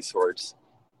D swords.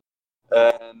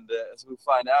 And as we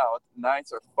find out,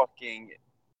 knights are fucking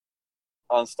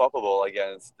unstoppable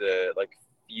against like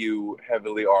few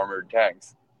heavily armored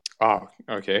tanks. Oh,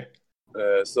 okay.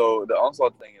 So the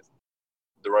onslaught thing is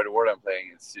the Rite of War I'm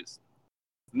playing is just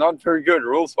not very good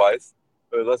rules wise,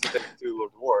 but let's take 2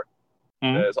 Lords of War.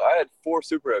 So I had 4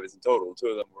 super heavies in total. 2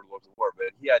 of them were Lords of War, but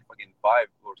he had fucking 5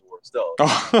 Lords of War still.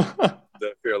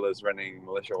 The fearless running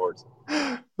militia hordes.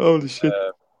 Holy shit.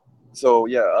 So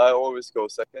yeah, I always go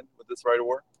second with this Rite of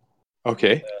War.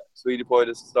 Okay. So he deployed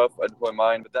his stuff, I deploy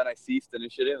mine, but then I seized the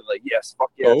initiative. Like, yes,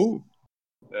 fuck yes. Oh.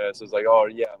 So it's like, oh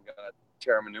yeah, I'm gonna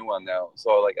tear him a new one now.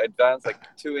 So like I advanced like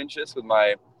 2 inches with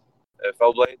my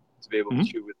Fellblade to be able to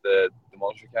shoot with the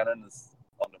monster cannon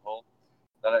on the hull.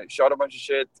 Then I shot a bunch of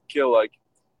shit, kill like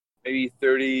maybe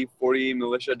 30, 40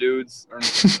 militia dudes,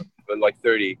 but like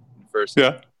 30 in the first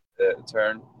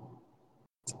turn.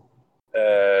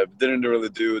 Didn't really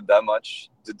do that much.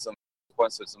 Did some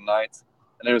points with some knights.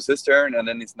 And it was his turn, and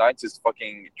then his knights just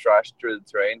fucking trashed through the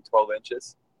terrain 12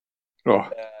 inches. Oh.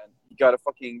 And he got a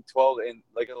fucking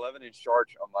 11-inch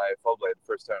charge on my Fellblade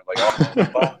first turn. Like,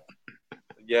 oh,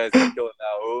 yeah, he's gonna kill it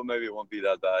now. Oh, maybe it won't be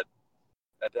that bad.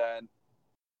 And then,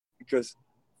 because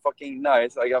fucking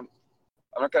knights, like I'm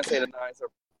not gonna say the knights are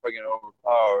fucking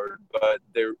overpowered, but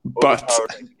they're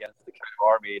overpowered against the kind of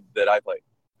army that I play.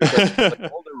 Because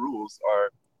like, all the rules are,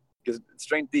 because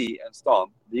strength D and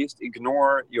stomp, they just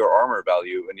ignore your armor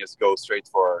value and just go straight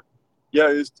for,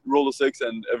 just roll a 6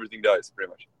 and everything dies pretty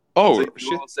much. Oh, so if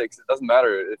you roll a 6, it doesn't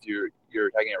matter if you're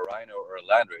attacking a Rhino or a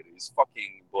Land Raider, it just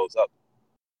fucking blows up.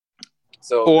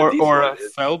 So or a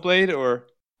Fellblade or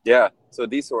so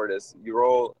D-Sword is you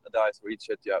roll a dice for each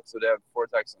hit you have. So they have 4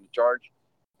 attacks on the charge.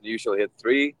 You usually hit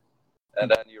 3,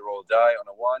 and then you roll a die. On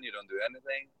a 1, you don't do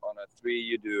anything. On a 3,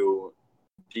 you do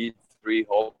D3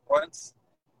 hull points.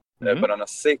 But on a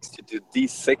 6, you do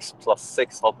D6 plus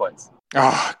 6 hull points.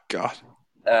 Oh, God.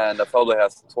 And a Fellblade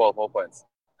has 12 hull points.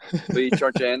 So you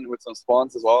charge in with some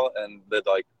spawns as well, and did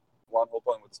like 1 hull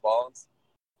point with spawns.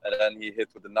 And then he hit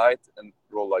with the knight and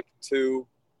rolled like 2,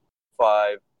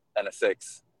 5, and a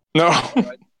 6. No.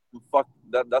 Right. Fuck,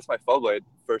 that's my Fellblade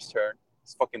first turn.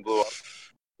 It's fucking blew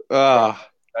up.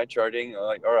 Knight charging,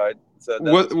 like, alright. So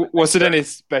was it any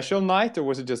special knight, or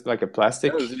was it just like a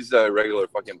plastic? No, it was just a regular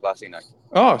fucking plastic knight.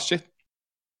 Oh, shit.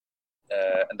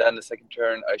 And then the second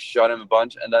turn, I shot him a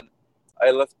bunch, and then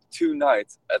I left 2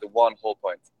 knights at 1 hull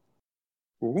point.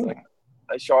 Ooh. Like,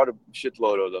 I shot a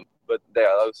shitload of them, but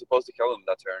I was supposed to kill them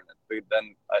that turn. But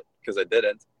then, because I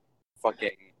didn't,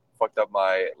 fucking fucked up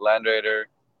my Land Raider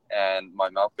and my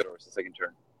Malcadors the second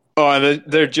turn. Oh, and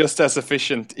they're just as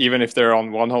efficient, even if they're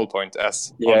on one hull point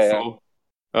as on full.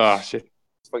 Oh, shit.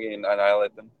 Fucking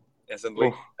annihilate them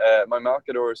instantly. My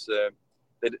Malcadors,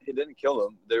 he didn't kill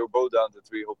them. They were both down to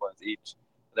 3 hull points each.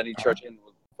 And then he charged in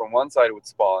from one side with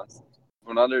spawns,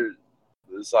 from another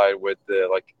side with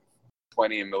like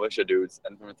 20 militia dudes,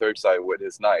 and from the third side with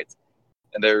his knights.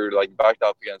 And they were like backed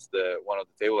up against one of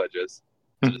the table edges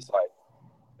to the side.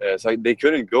 So they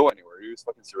couldn't go anywhere. He was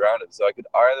fucking surrounded. So I could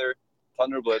either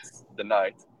Thunder Blitz the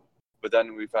knight, but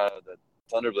then we found out that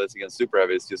Thunder Blitz against Super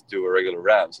Heavy is just do a regular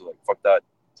ram. So like, fuck that.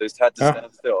 So I just had to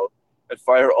stand still and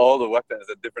fire all the weapons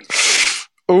at different times.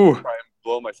 Try and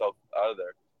blow myself out of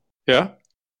there. Yeah.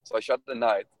 So I shot the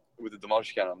knight with the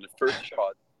Demolish Cannon. The first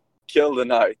shot killed the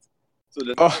knight. So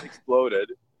the knight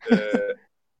exploded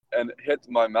and hit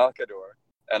my Malcador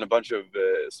and a bunch of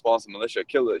spawns and militia.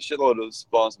 Killed a shitload of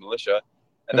spawns and militia.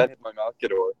 And then hit my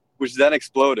Malcador, which then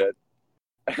exploded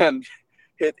and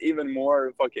hit even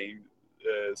more fucking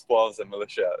spawns and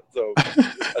militia. So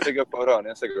I took a photo on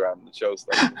Instagram that shows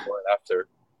like before and after.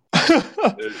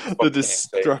 The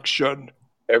destruction. Insane.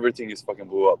 Everything just fucking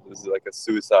blew up. This is like a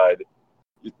suicide.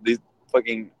 They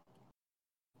fucking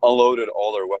unloaded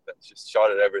all their weapons, just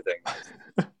shot at everything,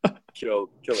 killed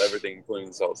everything, including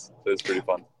themselves. So it's pretty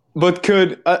fun. But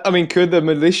could the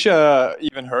militia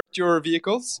even hurt your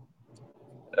vehicles?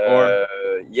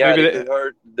 Yeah, they could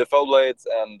hurt the Fell Blades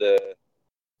and the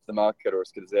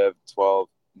Malcadors because they have 12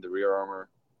 in the rear armor.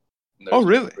 Oh,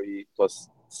 really? 3 plus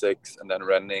 6, and then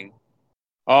rending.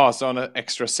 Oh, so on an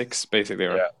extra 6, basically,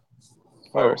 right? Yeah,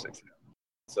 5 or 6.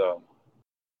 So,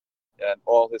 and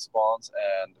all his spawns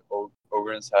and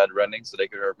Ogrins had rending, so they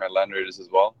could hurt my Land Raiders as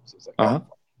well. So it's like,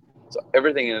 so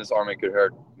everything in his army could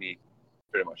hurt me,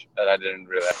 pretty much, and I didn't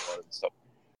really have a lot of the stuff.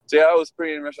 So yeah, I was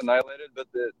pretty much annihilated. But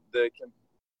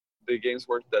the games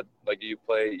work that like you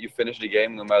finish the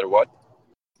game no matter what,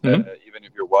 even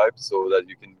if you're wiped, so that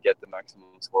you can get the maximum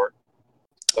score.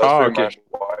 So I was pretty much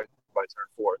wiped by turn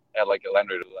 4, and like a Land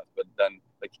Raider left, but then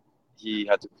like he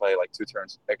had to play like 2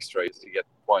 turns extra to get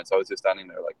points. I was just standing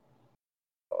there like,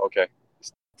 okay,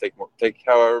 just take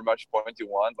however much point you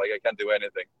want. Like I can't do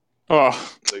anything.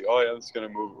 It's like, yeah, I'm just gonna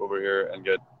move over here and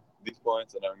get these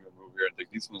points, and I'm gonna move here and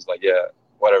take these ones. Like, yeah,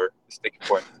 whatever, just take a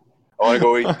point. I want to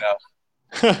go eat now.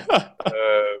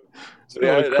 So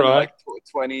yeah, then like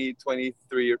 20,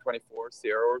 23 or 24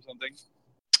 Sierra or something.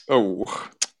 Oh,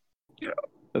 yeah,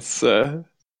 that's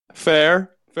fair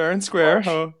and square.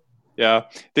 Oh, yeah.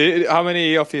 How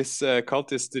many of his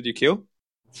cultists did you kill?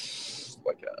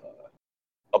 Like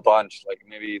a bunch, like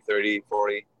maybe 30,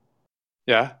 40.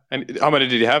 Yeah, and how many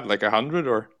did you have? Like 100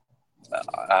 or?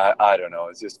 I don't know.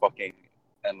 It's just fucking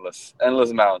endless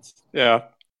amounts. Yeah.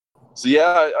 So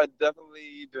yeah, I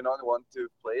definitely do not want to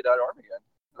play that arm again.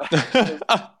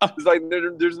 It's like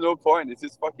there's no point. It's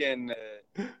just fucking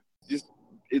it's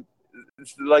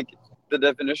like the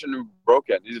definition of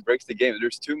broken. It just breaks the game.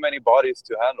 There's too many bodies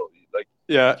to handle. Like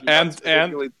and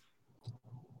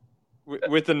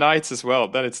with the knights as well.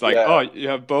 Then it's like you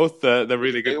have both the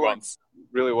really good ones.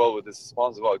 Really well with the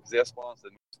spawns as well, because they have spawns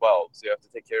that move 12, so you have to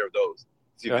take care of those.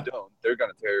 So if you don't, they're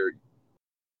gonna tear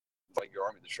like your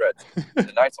army to shreds.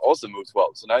 The knights also move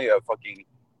 12, so now you have fucking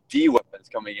D weapons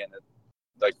coming in at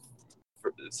like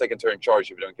for the second turn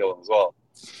charge if you don't kill them as well.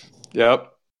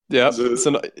 Yep.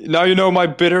 So now you know my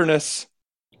bitterness.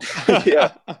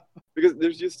 Yeah, because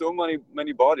there's just so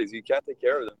many bodies, you can't take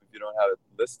care of them if you don't have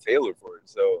a list tailored for it.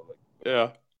 So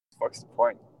like, what's the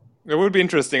point? It would be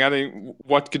interesting. I think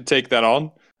what could take that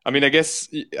on. I mean, I guess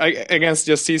against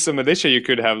just Caesar Militia, you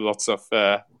could have lots of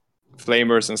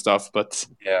flamers and stuff, but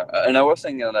yeah. And I was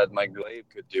thinking that my glaive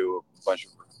could do a bunch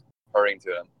of hurrying to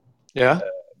them. Yeah.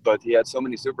 But he had so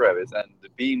many super heavies, and the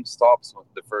beam stops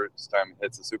the first time it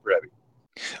hits a super heavy.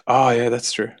 Oh yeah,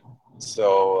 that's true.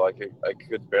 So like I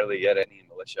could barely get any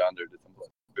militia under the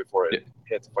template before it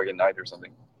hit fucking knight or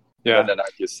something. Yeah. And then I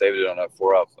just saved it on a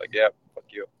 4-up. Like, yeah, fuck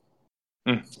you.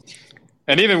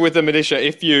 And even with the militia,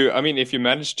 if you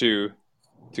manage to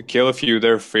kill a few,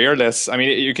 they're fearless. I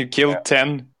mean, you could kill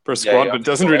 10 per squad, but it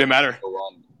doesn't really matter.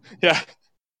 Yeah.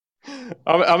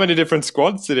 How many different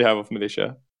squads did you have of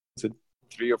militia? Is it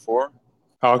 3 or 4?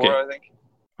 Oh, okay. 4, I think.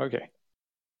 Okay.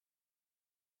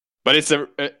 But it's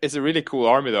a really cool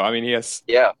army, though. I mean, he has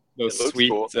those sweet.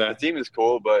 Cool. The team is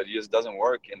cool, but it just doesn't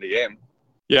work in the game.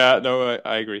 Yeah, no,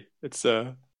 I agree. It's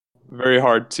very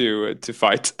hard to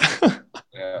fight.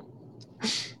 Yeah.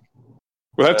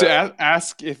 We'll have to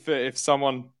ask if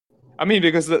someone. I mean,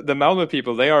 because the Malmö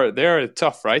people, they are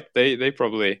tough, right? They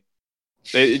probably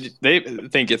they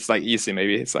think it's like easy.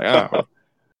 Maybe it's like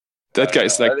that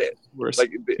guy's like worse.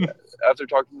 Like after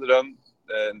talking to them,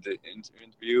 in the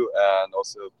interview and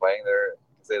also playing there, I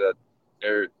can say that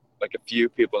there are like a few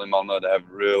people in Malmö that have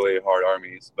really hard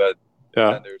armies, but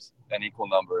then there's an equal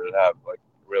number that have like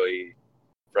really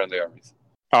friendly armies.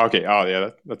 Oh, okay. Oh,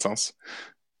 yeah. That sounds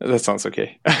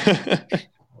okay.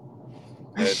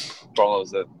 The problem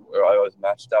is that I was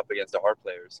matched up against the hard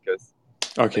players because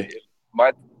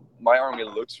my army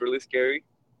looks really scary.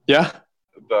 Yeah.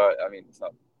 But I mean, it's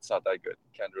not that good.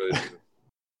 Can't really do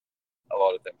a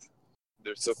lot of things.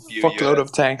 There's so few fuckload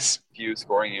of tanks, few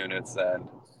scoring units, and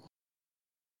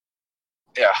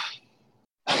yeah.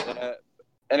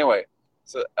 Anyway,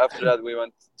 so after that we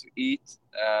went to eat,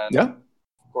 and of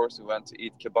course we went to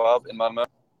eat kebab in Malmö.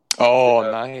 Oh,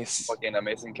 nice! Fucking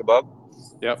amazing kebab.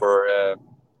 Yeah. For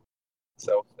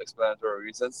self-explanatory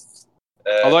reasons.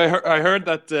 Although I heard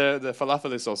that the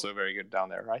falafel is also very good down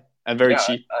there, right? And very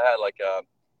cheap. I had like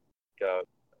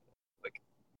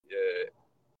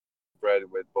bread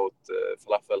with both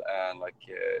falafel and like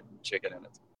chicken in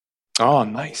it. Oh,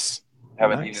 nice.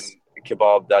 Haven't eaten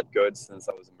kebab that good since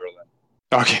I was in Berlin.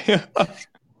 Okay.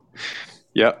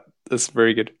 Yeah, that's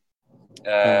very good.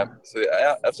 So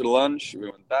after lunch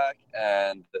we went back,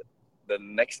 and the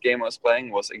next game I was playing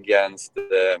was against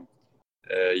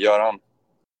Göran,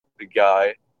 the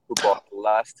guy who bought the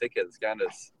last tickets,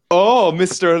 Gandis. Oh,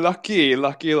 Mr. Lucky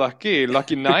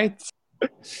Knight.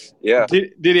 Yeah.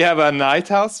 Did he have a night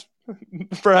house,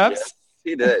 perhaps? Yes,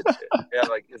 he did. He had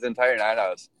like his entire night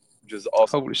house, which is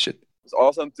awesome. Holy shit! It's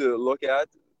awesome to look at.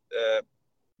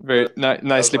 Very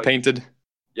nicely painted.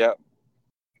 Yeah,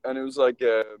 and it was like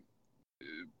what's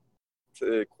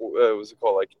it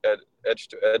called? Like edge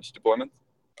to edge deployment.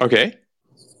 Okay.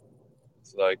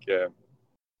 It's like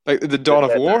the Dawn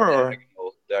of War, or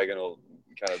diagonal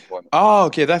kind of deployment. Oh,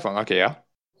 okay, that one. Okay, yeah.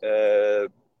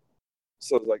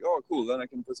 So it's like, oh, cool. Then I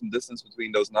can put some distance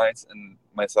between those knights and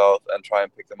myself and try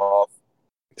and pick them off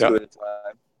two at a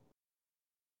time.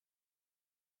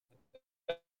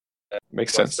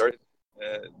 Makes sense. I started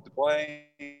deploying.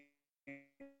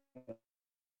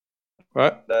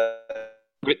 What?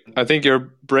 I think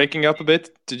you're breaking up a bit.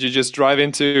 Did you just drive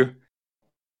into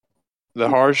the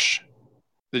harsh?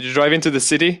 Did you drive into the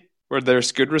city where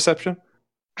there's good reception?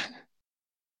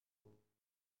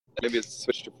 Maybe it's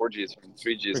switched to 4Gs from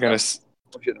 3Gs. We're gonna.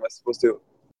 Oh shit! Am I supposed to?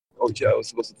 Oh yeah, I was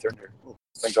supposed to turn here. Oh,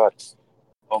 thank God!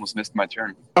 Almost missed my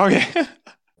turn. Okay.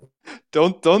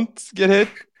 Don't get hit.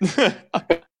 We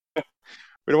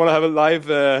don't want to have a live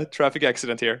traffic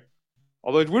accident here.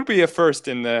 Although it would be a first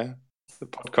in the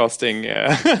podcasting.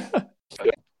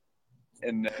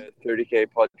 In 30K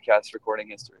podcast recording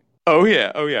history. Oh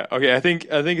yeah. Okay, I think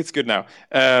it's good now.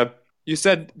 You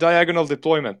said diagonal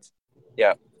deployment.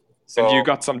 Yeah. So and you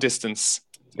got some distance.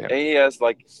 Yeah. He has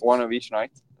like one of each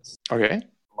knight. Okay.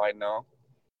 Might know.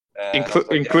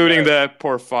 Including the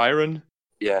Porphyron.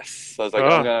 Yes. So I was like,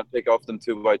 I'm gonna pick off them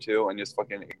 2 by 2 and just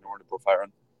fucking ignore the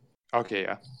Porphyron. Okay,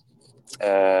 yeah.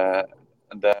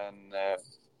 And then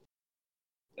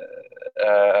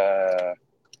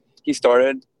he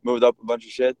started, moved up a bunch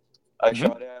of shit. I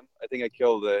shot him. I think I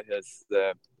killed his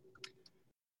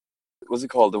what's it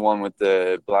called? The one with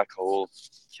the black hole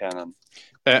cannon.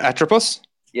 Atropos?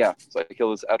 Yeah, so I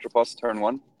killed his Atropos turn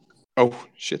 1. Oh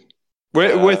shit!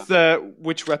 With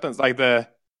which weapons? Like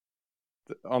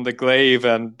on the glaive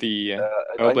and the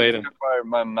blade. I fired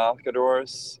my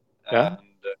Malcadors and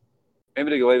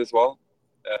maybe the glaive as well.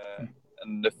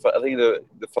 And I think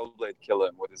the full blade killed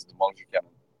him with his demolisher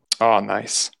cannon. Oh,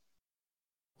 nice.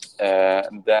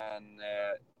 And then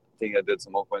I think I did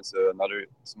some more points to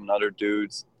some other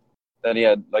dudes. Then he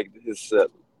had like his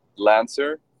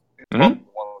Lancer, the one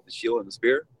with the shield and the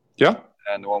spear. Yeah.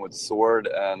 And the one with the sword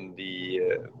and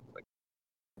the like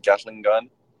Gatling gun.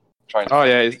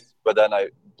 But then I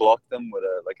blocked them with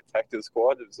a tactical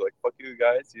squad. It was like, fuck you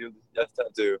guys, you just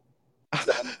have to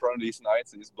stand in front of these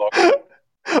knights and just block them.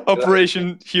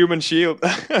 Operation Human Shield.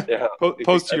 Yeah.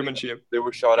 Post-Human Shield. They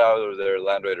were shot out of their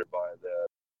Land Raider by the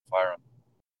Firearm.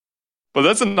 But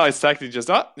that's a nice tactic. Just,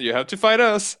 you have to fight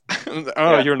us.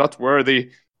 You're not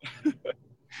worthy.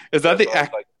 Is that the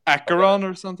Acheron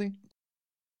or something?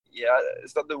 Yeah,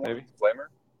 is that the one with Flamer?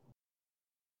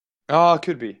 Oh, it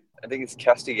could be. I think it's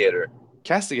Castigator.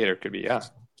 Castigator could be, yeah.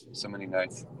 So many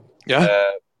knights.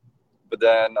 Yeah. But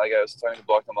then I was trying to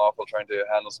block them off while trying to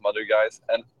handle some other guys.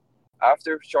 And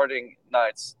after charging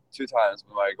knights 2 times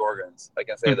with my Gorgons, I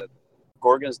can say that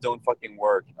Gorgons don't fucking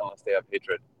work unless they have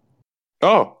hatred.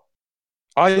 Oh.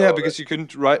 Oh, so yeah, because you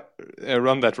couldn't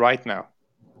run that right now.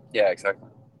 Yeah, exactly.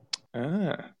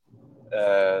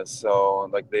 So,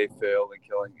 they failed in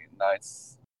killing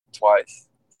knights twice.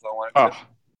 So I wanted to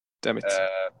damn it.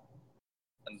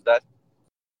 And that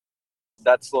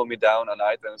that slowed me down a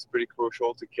knight, and it's pretty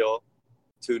crucial to kill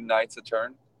 2 knights a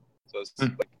turn. So it's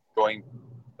like going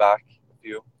back a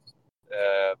few.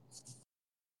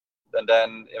 And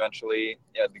then eventually,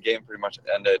 the game pretty much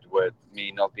ended with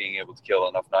me not being able to kill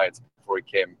enough knights before he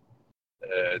came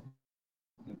to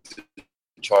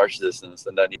charge distance,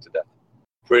 and then he to death.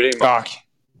 Pretty much.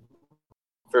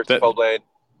 First the Fellblade,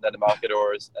 then the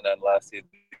Malcadors, and then lastly.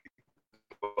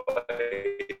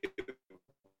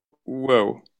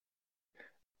 Whoa.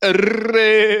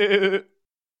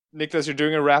 Nicholas, you're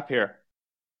doing a rap here.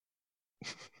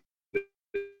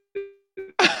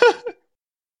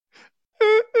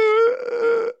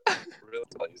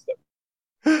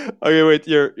 Okay, wait,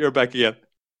 you're back again.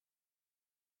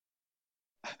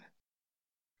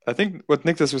 I think what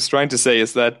Nicholas was trying to say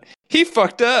is that he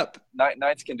fucked up.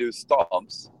 Knights can do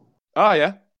stomps. Oh,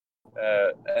 yeah.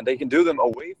 And they can do them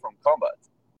away from combat.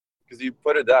 Because you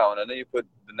put it down, and then you put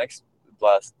the next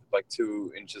blast like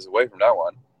 2 inches away from that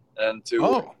one, and 2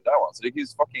 away from that one. So they can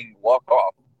just fucking walk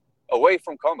off away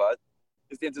from combat,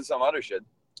 just into some other shit.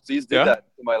 So he just did that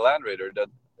to my Land Raider that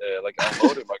like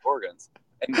unloaded my Gorgons,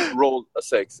 and rolled a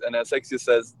 6. And a 6 just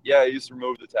says, yeah, you just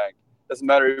remove the tank. Doesn't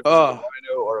matter if it's a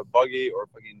Rhino or a Buggy or a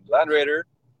fucking Land Raider.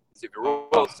 So if you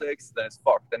roll 6, then it's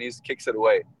fucked. Then he just kicks it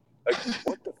away. Like,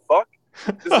 what the fuck?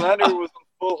 This Land Raider was on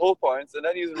full hull points, and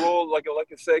then he's rolled like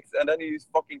a 6, and then he's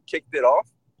fucking kicked it off.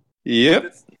 Yep.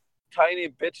 This tiny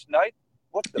bitch knight.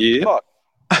 What the fuck?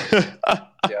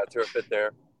 Yeah, threw a fit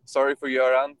there. Sorry for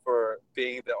Göran for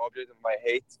being the object of my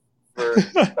hate for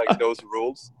like those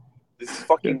rules. This is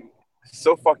fucking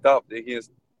so fucked up that he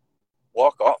just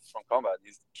walk off from combat.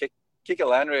 He's kick a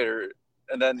Land Raider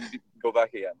and then go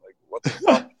back again. Like, what the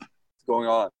fuck is going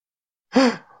on?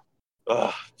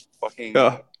 Ugh, fucking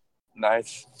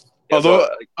nice. Yeah,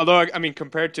 although I mean,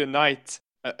 compared to a knight,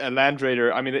 a Land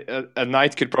Raider, I mean, a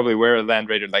knight could probably wear a Land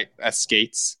Raider like as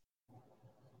skates.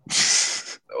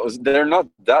 They're not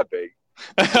that big.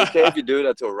 It's okay if you do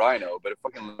that to a Rhino, but a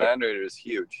fucking Land Raider is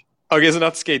huge. Okay, so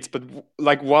not skates, but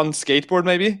like one skateboard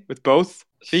maybe with both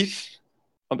feet.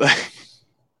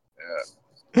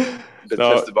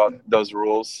 Pissed about those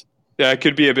rules. Yeah, it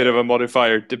could be a bit of a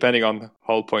modifier depending on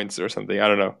hull points or something. I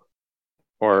don't know.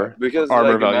 Or because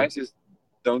armor like, value. Knights just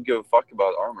don't give a fuck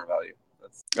about armor value.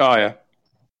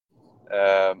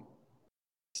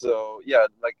 So yeah,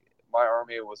 like my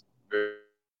army was very,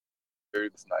 very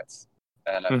Knights,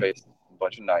 and I faced a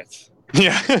bunch of Knights.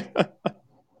 Yeah.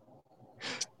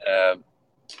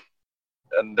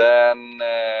 And then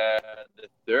the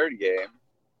third game,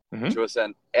 which was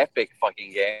an epic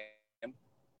fucking game.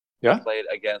 I played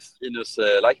against Linus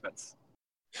Leichmans.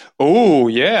 Oh,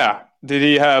 yeah. Did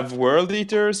he have World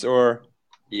Eaters or?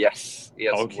 Yes, he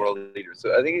has World Eaters.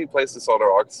 So I think he plays the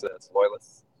Solar Ox as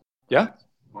Loyalists. Yeah.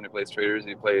 When he plays Traders,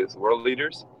 he plays World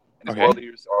Eaters. And his World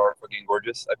Eaters are fucking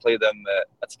gorgeous. I played them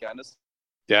at Scandus.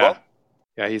 Yeah. Well.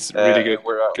 Yeah, he's really good.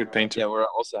 Good painter. Yeah, we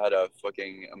also had a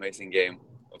fucking amazing game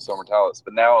of Storm Mortalis.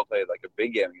 But now I'll play like a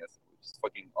big game against him, which is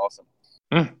fucking awesome.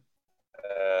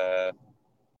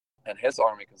 And his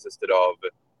army consisted of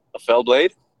a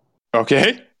Fellblade.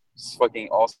 Okay. It's fucking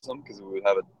awesome because we would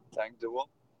have a tank duel.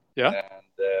 Yeah.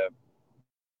 And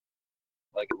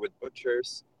like with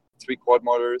Butchers, 3 quad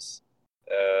mortars,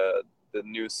 the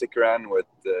new Sikaran with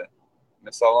the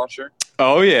missile launcher.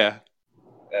 Oh, yeah.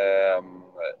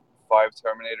 5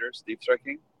 Terminators, deep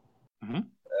striking. And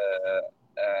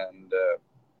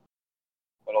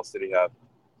what else did he have?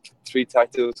 3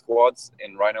 tactical squads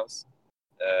in Rhinos,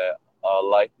 a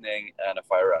Lightning, and a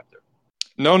Fire Raptor.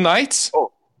 No Knights?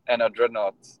 Oh, and a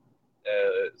Dreadnought,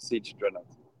 Siege Dreadnought.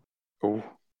 Oh.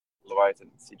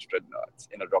 Leviathan Siege Dreadnought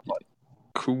in a drop pod.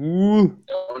 Cool.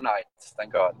 No Knights,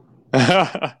 thank God.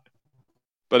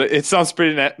 But it sounds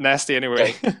pretty nasty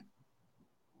anyway.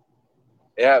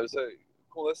 Yeah, it was a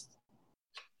coolest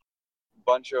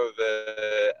bunch of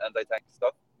anti-tank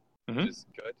stuff, which is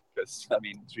good because, I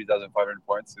mean, 3,500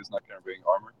 points, who's not going to bring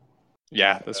armor?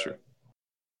 Yeah, that's true.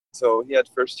 So he had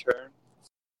first turn,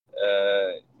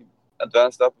 he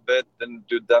advanced up a bit, didn't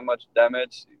do that much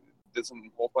damage, did some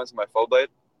hull points in my Fellblade,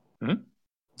 and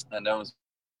then it was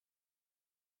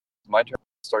my turn.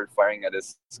 Started firing at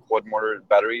his quad mortar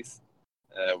batteries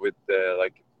with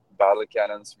like battle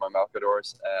cannons from my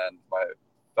Malcadors and my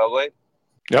Fellblade.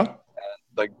 Yeah.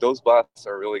 And like those blasts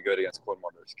are really good against quad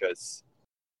mortars because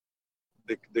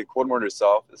the quad mortar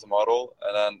itself is a model,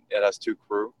 and then it has 2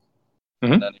 crew,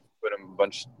 and then you put them a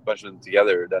bunch of them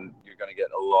together, then you're gonna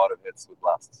get a lot of hits with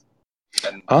blasts.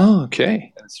 And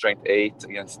and strength 8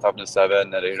 against toughness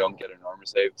 7, and they don't get an armor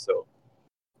save. So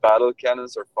battle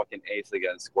cannons are fucking ace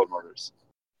against quad mortars.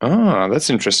 Oh, that's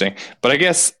interesting. But I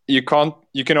guess you can't.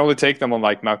 You can only take them on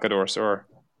like Malcadors or.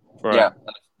 Yeah,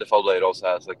 and the Foul Blade also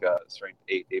has like a strength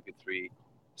 8 AP3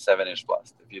 7-inch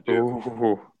blast. If you do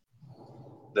Ooh,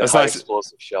 the that's high nice.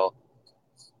 explosive shell.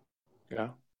 Yeah.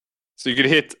 So you could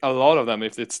hit a lot of them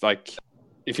if it's like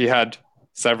if you had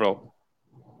several.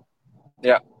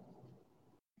 Yeah.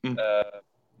 Mm.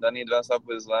 Then he advanced up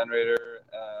with his Land Raider,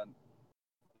 and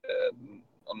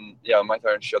on my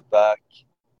turn, shot back.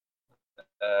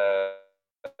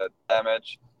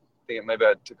 Damage. I think maybe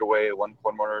I took away one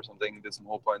quad mortar or something, did some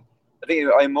whole point. I think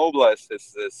I immobilized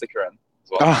his Sicaran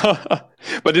as well.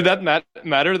 But did that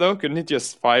matter though? Couldn't it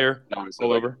just fire No, so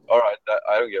all like, over? all right,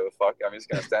 I don't give a fuck. I'm just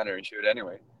gonna stand there and shoot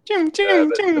anyway. But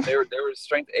they were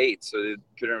strength 8, so they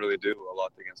couldn't really do a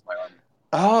lot against my army.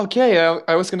 Oh, okay.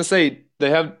 I was gonna say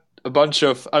they have a bunch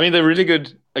of. I mean, they're really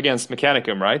good against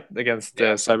Mechanicum, right? Against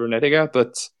Cybernetica,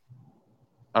 but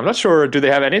I'm not sure. Do they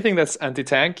have anything that's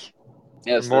anti-tank?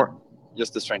 Yeah, Or more.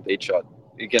 Just the strength 8 shot.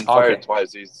 You can fire it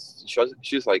twice. He's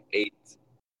shoots like 8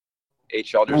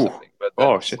 shots or something. But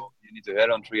then shit. you need to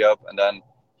hit on 3 up, and then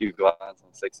you glance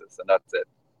on 6s, and that's it.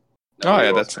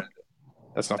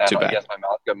 That's not too bad. Yes, my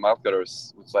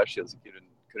Malcadors with flash shields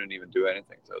couldn't even do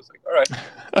anything. So I was like, all right.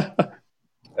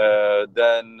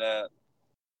 Then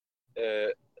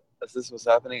as this was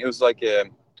happening, it was like a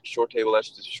short table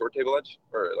edge to short table edge,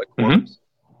 or like corners,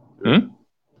 kind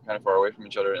of far away from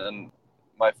each other. And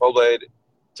my Foul Blade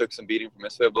took some beating from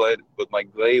his Fail Blade, but my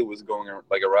Glaive was going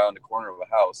like around the corner of a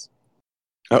house.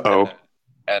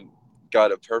 And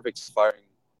got a perfect firing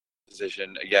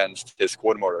position against his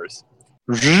quad mortars.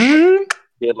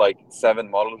 He had like 7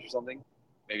 models or something,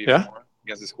 maybe more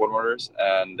against his quad mortars,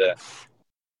 and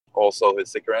also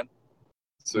his Sicaran.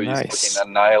 So he fucking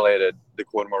annihilated the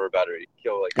quad mortar battery,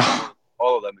 killed like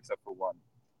all of them except for one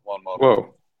model.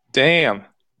 Whoa, damn!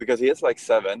 Because he has like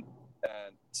 7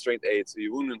 and strength 8, so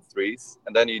you wound in 3s,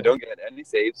 and then you don't get any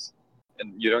saves,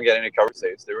 and you don't get any cover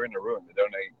saves. They were in a room. They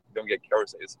don't get cover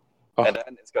saves. And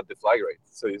then it's got deflagrate,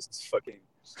 so he's fucking.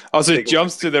 Oh, so it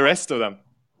jumps to the rest of them.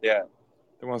 Yeah.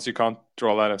 The ones you can't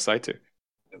draw line of sight to.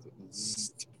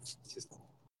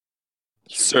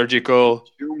 Surgical.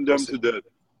 Doom them to death.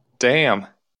 Damn.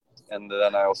 And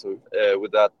then I also,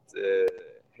 with that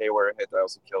Haywire hit, I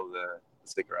also killed the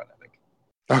Sicaran, I think.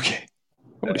 Okay.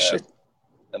 Holy shit.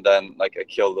 And then, like, I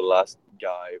killed the last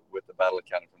guy with the battle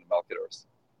cannon from the Malcadors.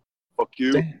 Fuck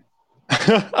you.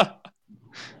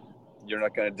 You're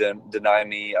not going to deny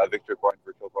me a victory point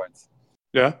for kill points.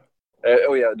 Yeah.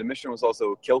 The mission was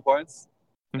also kill points,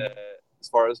 as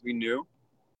far as we knew.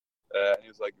 And he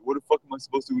was like, what the fuck am I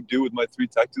supposed to do with my 3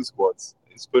 Tac-2 squads?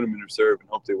 Just put them in reserve and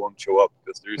hope they won't show up,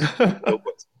 because there's kill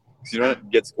points. Because you don't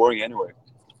get scoring anyway.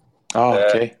 Oh,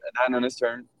 okay. And then on his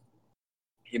turn,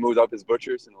 he moved up his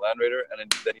Butchers and the Land Raider, and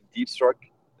then he deep struck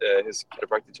his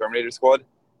Cataphractic Terminator squad.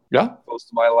 Yeah. Close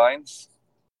to my lines.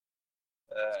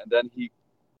 And then he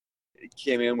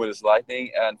came in with his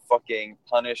Lightning and fucking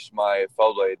punished my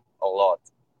Foul Blade a lot.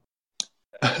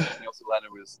 He also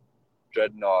landed with his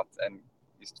Dreadnought, and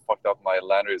he fucked up my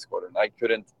Land Raider squadron. I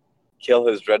couldn't kill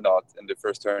his Dreadnought in the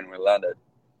first turn we landed,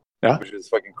 which was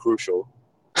fucking crucial.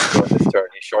 So in this turn,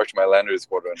 he charged my Land Raider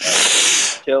squadron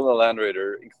and killed the Land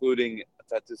Raider, including a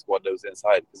Tattoo squad that was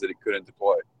inside, because it couldn't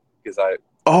deploy. Because I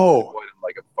deployed him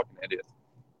like a fucking idiot.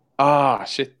 Ah,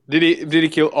 shit. Did he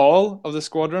kill all of the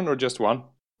squadron or just one?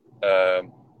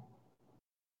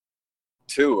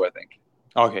 2, I think.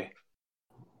 Okay.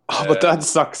 But that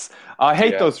sucks. I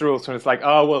hate those rules when it's like,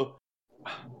 oh, well,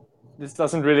 this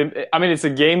doesn't really... I mean, it's a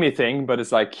gamey thing, but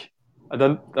it's like, I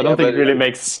don't think it really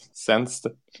makes sense.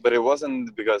 But it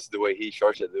wasn't because the way he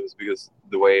charged it. It was because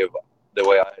the way I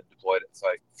had deployed it. So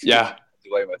I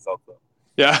delay myself, though.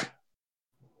 Yeah.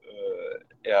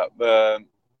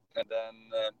 And then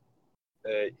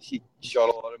he shot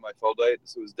a lot of my Foul Blade,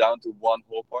 so it was down to 1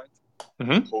 hull point.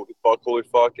 Holy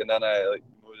fuck. And then I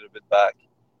moved it a bit back.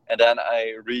 And then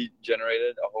I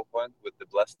regenerated a hull point with the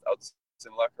Blessed Out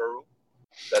Simulacra rule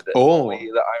that only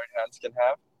the Iron Hands can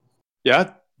have.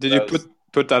 Yeah? Did you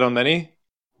put that on many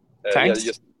tanks? Yeah,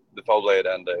 just the Foul Blade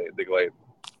and the Glaive.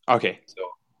 Okay.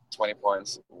 So 20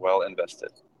 points, well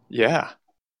invested. Yeah.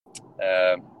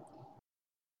 Then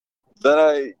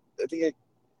I think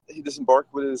he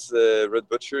disembarked with his Red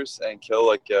Butchers and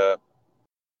kill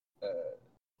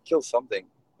something.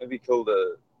 Maybe kill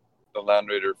the Land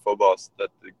Raider Phobos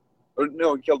he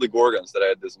killed the Gorgons that I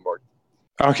had disembarked.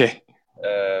 Okay.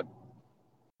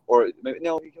 Or maybe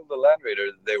he killed the Land Raider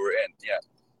that they were in. Yeah.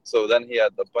 So then he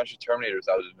had a bunch of Terminators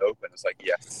out in the open. It's like,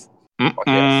 yes. Fuck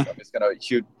yes. I'm just gonna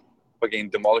shoot fucking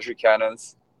Demolisher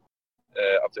cannons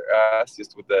up their ass,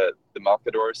 just with the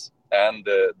Malcadors and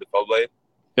the Foul Blade.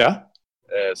 Yeah.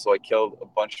 So I killed a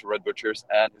bunch of Red Butchers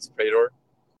and his Praetor.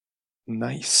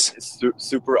 Nice. His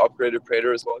super upgraded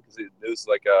Praetor as well, because it was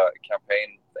like a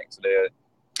campaign thing. So the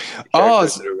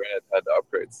characters that were in it had the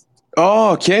upgrades.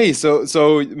 Oh, okay. So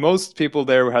most people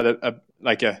there had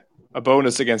a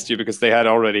bonus against you because they had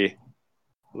already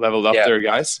leveled up their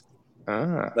guys.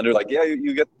 Then they're like, yeah,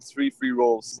 you get 3 free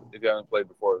rolls if you haven't played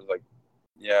before. It's like,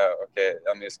 yeah, okay,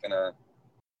 I'm just gonna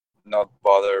not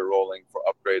bother rolling for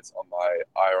upgrades on my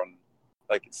Iron,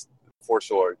 like it's Force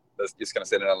Sword. That's just gonna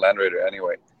sit in a Land Raider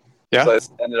anyway. Yeah. So I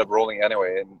ended up rolling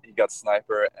anyway, and he got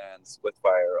Sniper and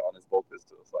Splitfire on his bolt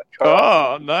pistols. Like,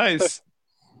 oh, nice.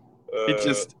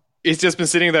 He's just been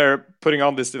sitting there putting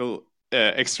on this little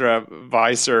extra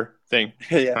visor thing.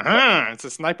 Yeah. It's a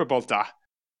sniper bolt.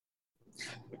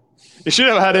 You should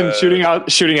have had him shooting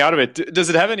out of it. Does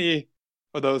it have any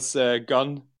of those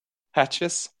gun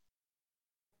hatches?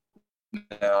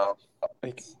 No.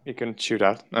 Like you can shoot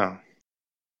out. No.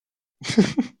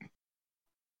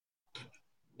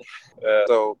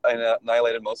 So I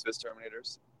annihilated most of his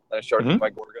Terminators. Then I started my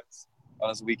Gorgons on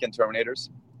his weekend Terminators.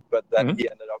 But then he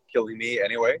ended up killing me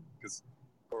anyway, because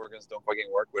Gorgons don't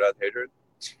fucking work without hatred.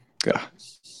 Yeah.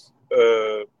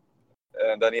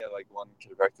 And then he had like 1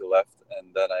 character left,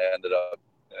 and then I ended up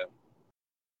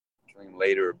killing him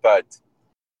later. But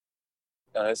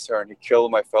on his turn, he killed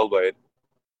my Fellblade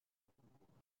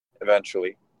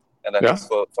eventually. And then his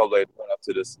Fellblade went up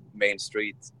to this main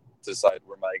street to decide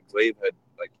where my glaive had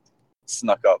like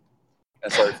snuck up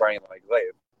and started firing my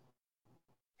glaive.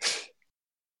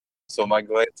 So my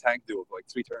glaive tank duel for like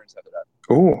 3 turns after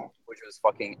that. Ooh. Which was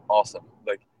fucking awesome.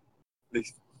 Like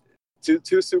these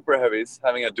two super heavies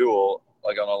having a duel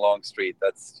like on a long street,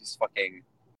 that's just fucking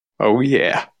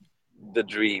the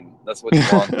dream. That's what you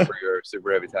want for your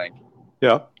super heavy tank.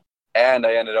 Yeah. And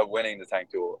I ended up winning the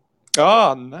tank duel.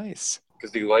 Oh, nice.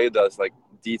 Because the glaive does like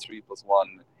D3+1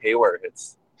 haywire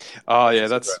hits. Oh yeah,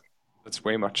 that's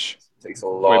way much. It takes a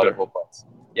lot of hull points.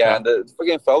 Yeah, and the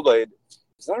fucking Fellblade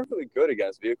is not really good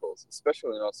against vehicles,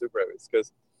 especially not super heavies,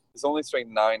 because it's only strength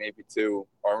 9 AP2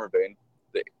 armor bane,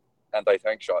 the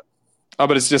anti-tank shot. Oh,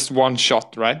 but it's just 1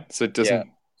 shot, right? So it doesn't.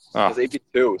 Yeah. It's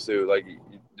AP2, so like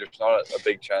there's not a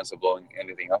big chance of blowing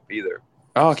anything up either.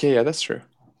 Oh, okay, yeah, that's true.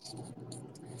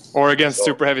 Or against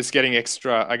super heavies, getting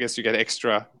extra. I guess you get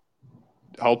extra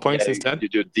hull points instead. You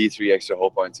do D3 extra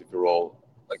hull points if you roll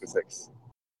like a 6,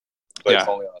 but it's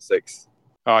only on a 6.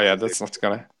 Oh yeah, that's not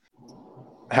gonna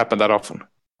happen that often.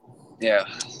 Yeah,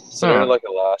 so they're like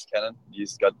a last cannon. You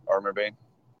just got armor bane.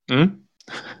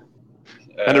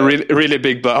 And a really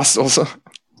big blast also.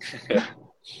 Yeah.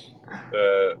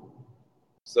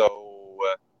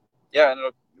 I ended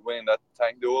up winning that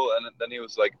tank duel, and then he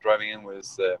was like driving in with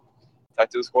his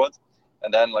tactical squad,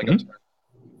 and then like on turn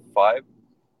 5,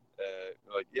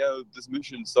 like, yeah, this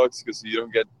mission sucks because you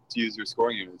don't get to use your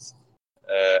scoring units.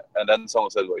 And then someone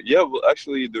said, like, yeah, well,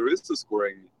 actually, there is a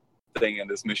scoring thing in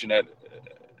this mission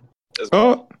as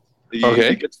well.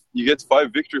 You get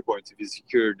 5 victory points if you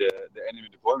secure the enemy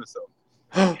deployment zone.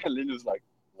 And Lynn was like,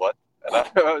 what? And I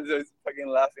was just fucking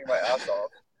laughing my ass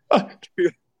off.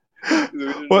 We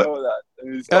didn't know that.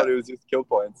 And we thought it was just kill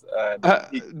points.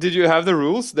 And did you have the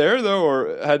rules there, though,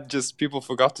 or had just people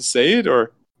forgot to say it,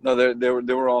 or? No, they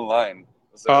were online.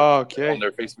 So on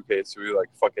their Facebook page, so we were like,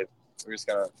 fuck it. We're just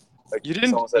gonna, like, you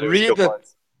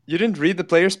didn't read the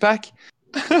players pack?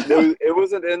 It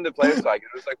wasn't in the players pack. It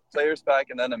was like players pack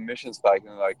and then a missions pack,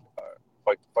 and like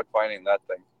fuck finding that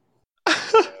thing.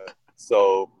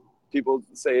 So people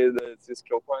say that it's just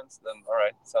kill points. Then all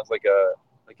right, sounds like a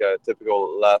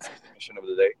typical last mission of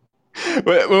the day.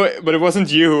 But it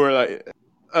wasn't you who were like,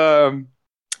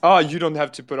 you don't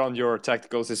have to put on your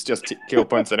tacticals. It's just kill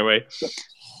points anyway.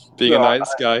 Being a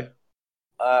nice guy.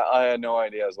 I had no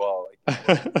idea as well. Like,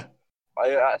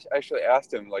 I actually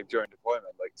asked him like during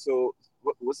deployment, like, so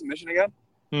what's the mission again?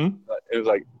 It was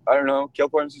like, I don't know, kill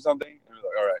points or something. And we were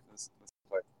like, all right, let's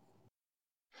play.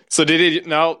 So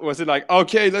was it like,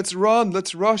 okay, let's run,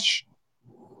 let's rush?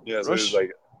 Yeah, so it was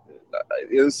like,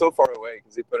 it was so far away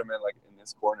because he put him in like in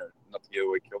this corner, not to give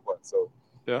away kill points. So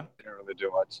yeah, didn't really do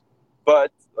much.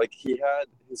 But like he had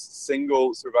his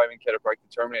single surviving Catapractic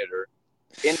Terminator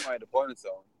in my deployment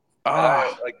zone. And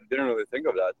I like didn't really think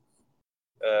of that.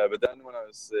 But then when I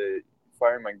was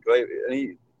firing my glaive, and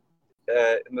he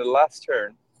in the last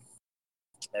turn,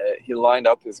 he lined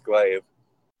up his glaive.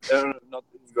 Not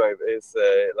his glaive. It's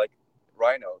like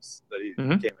rhinos that he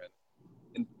came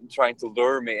in trying to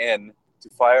lure me in to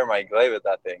fire my glaive at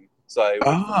that thing. So I would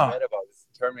forget about this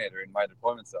Terminator in my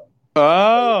deployment zone.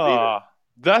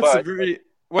 That's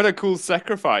what a cool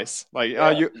sacrifice! Like,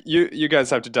 you guys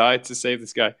have to die to save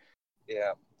this guy.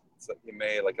 Yeah. So he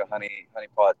made like a honey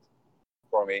pot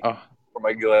for me for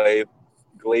my glaive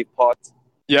pot.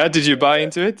 Yeah, did you buy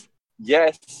into it?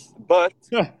 Yes, but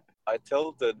I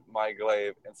tilted my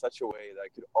glaive in such a way that I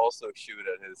could also shoot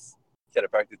at his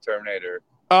Cataphractii Terminator.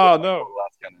 Oh no!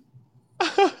 Last cannon.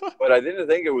 But I didn't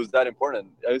think it was that important.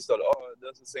 I just thought, oh,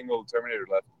 there's a single Terminator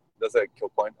left. That's a kill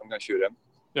point. I'm gonna shoot him.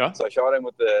 Yeah. So I shot him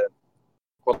with the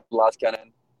last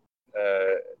cannon.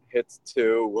 Hit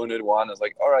 2, wounded 1. I was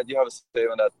like, all right, you have a save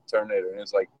on that Terminator. And it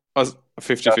was like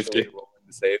 50-50. Rolling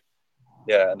the save.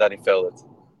 Yeah, and then he failed it.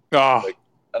 Oh.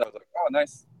 And I was like, oh,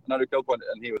 nice, another kill point.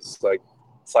 And he was like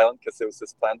silent because it was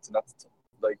his plan to not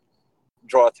like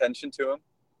draw attention to him.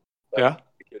 But yeah.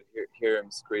 You could hear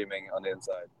him screaming on the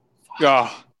inside.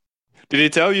 Oh. Did he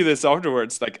tell you this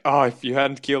afterwards? Like, oh, if you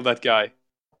hadn't killed that guy,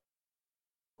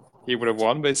 he would have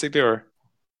won, basically, or?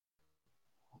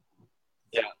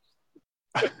 Yeah.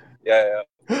 yeah.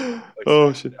 Like,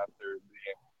 oh shit. After the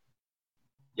game.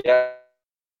 Yeah.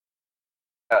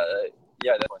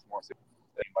 Yeah, that was more.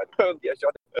 Yeah,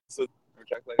 shot. So we're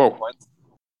calculating points.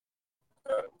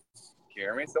 Can you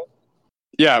hear me still?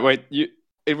 Yeah. Wait.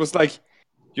 It was like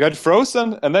you had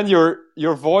frozen, and then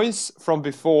your voice from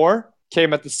before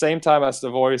came at the same time as the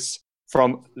voice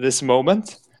from this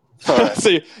moment. Right. So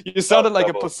you sounded like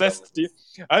a possessed.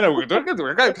 I know. What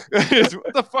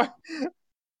the fuck?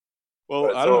 Well,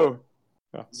 right, I don't know.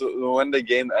 Yeah. So when the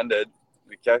game ended,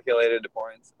 we calculated the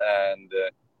points, and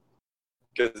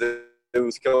because it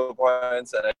was kill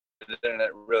points, and I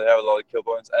didn't really have a lot of kill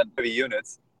points, and heavy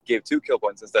units gave 2 kill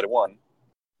points instead of 1.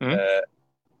 Mm-hmm.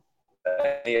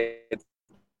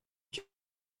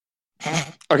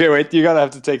 Okay, wait. You're gonna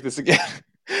have to take this again.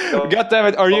 God damn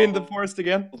it! Are you in the forest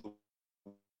again?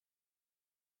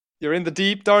 You're in the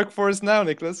deep dark forest now,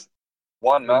 Nicholas.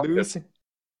 One Malka.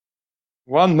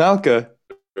 One Malka.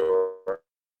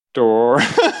 Door.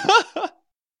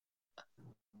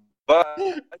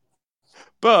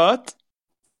 But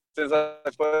since I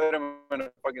put him in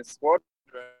a fucking squadron.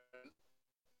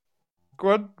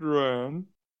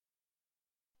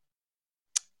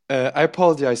 I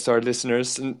apologize to our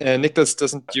listeners. Nicholas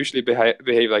doesn't usually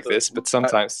behave like this, but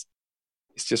sometimes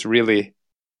he's just really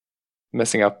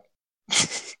messing up.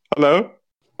 Hello?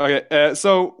 Okay,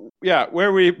 so yeah,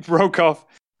 where we broke off.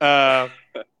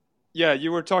 Yeah,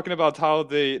 you were talking about how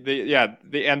the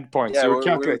end points. Yeah, we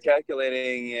were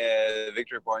calculating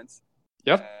victory points.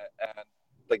 Yep. And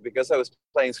like because I was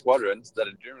playing squadrons that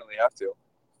I generally have to,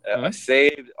 I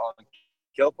saved on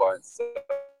kill points. So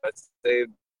I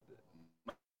saved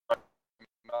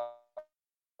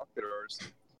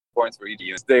points for each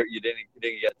unit. There, you didn't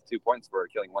get 2 points for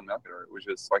killing 1 Malkador, which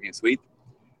was fucking sweet.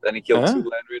 Then he killed 2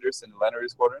 Land Raiders in the Land Raider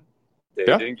squadron. They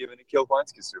didn't give any kill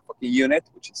points because they're a fucking unit,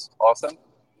 which is awesome.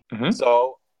 Mm-hmm.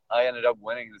 So I ended up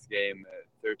winning this game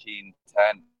 13-10.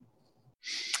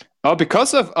 Oh,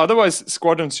 because of otherwise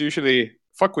squadrons usually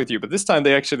fuck with you, but this time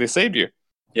they actually saved you.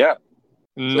 Yeah.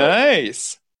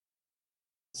 Nice.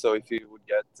 So if he would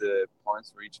get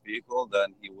points for each vehicle,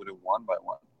 then he would have won by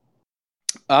 1.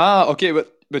 Ah, okay,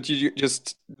 but you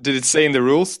just did it say in the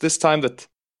rules this time that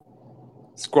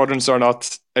squadrons are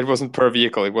not? It wasn't per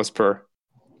vehicle; it was per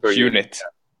unit.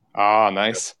 Yeah. Ah,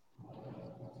 nice.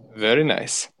 Yep. Very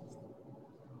nice.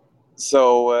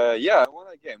 So I won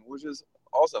that game, which is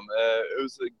awesome. It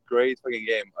was a great fucking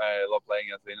game. I love playing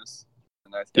against Linus. A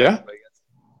nice guy to play against.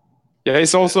 Yeah,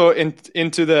 he's also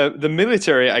into the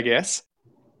military, I guess.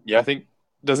 Yeah, I think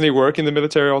doesn't he work in the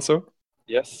military also?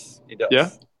 Yes, he does. Yeah,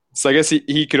 so I guess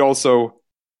he could also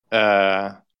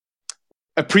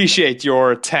appreciate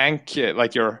your tank,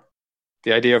 like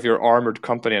the idea of your armored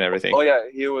company and everything. Oh yeah,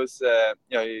 he was. I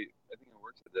think he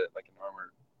works at like an armored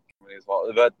company as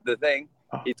well. But the thing,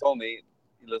 he told me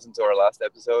he listened to our last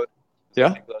episode. Yeah,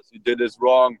 Nicholas, you did this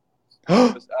wrong.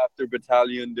 After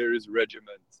battalion, there is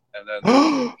regiment, and then.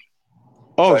 Oh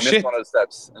so I shit! missed one of the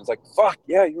steps, and it's like, fuck,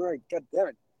 yeah, you're right. God damn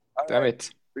it. Damn it.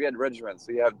 Forget regiment.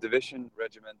 So you have division,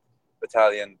 regiment,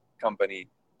 battalion, company,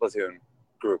 platoon,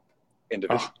 group,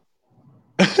 individual.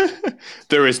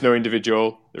 There is no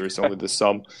individual. There is only the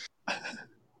sum.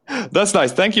 That's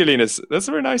nice. Thank you, Linus. That's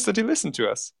very nice that you listened to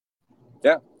us.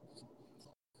 Yeah.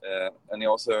 And he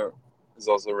also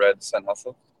read Sen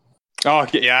Hustle. Oh,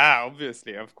 yeah,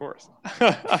 obviously, of course.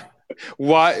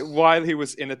 While he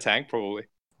was in a tank, probably.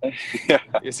 Yeah.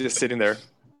 He's just sitting there.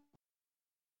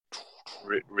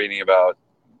 Reading about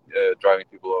driving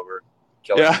people over,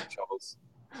 killing shovels.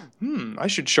 I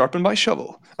should sharpen my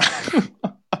shovel.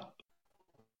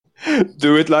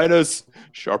 Do it, Linus.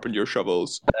 Sharpen your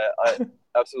shovels. I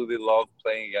absolutely love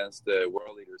playing against the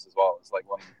world leaders as well. It's like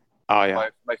one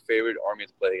of my favorite army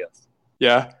to play against.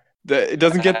 Yeah, it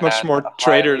doesn't get much more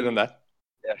traitor than that.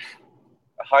 Yeah,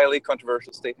 a highly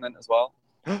controversial statement as well.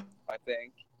 I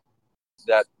think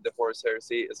that the Horus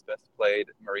Heresy is best played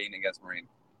Marine against Marine.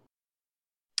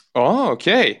 Oh,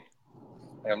 okay.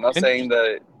 I'm not saying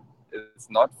that it's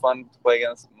not fun to play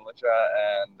against Militia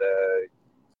and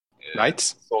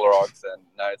Knights, Solar Aux and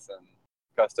Knights and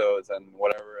Custos and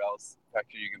whatever else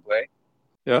faction you can play.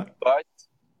 Yeah. But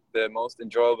the most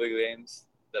enjoyable games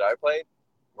that I played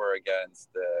were against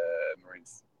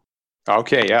Marines.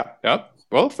 Okay, yeah.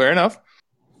 Well, fair enough.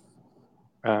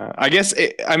 I guess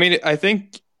I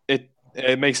think it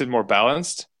makes it more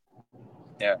balanced.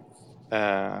 Yeah.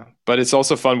 But it's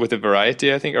also fun with the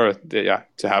variety, I think, or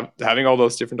having all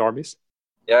those different armies.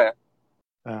 Yeah.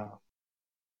 But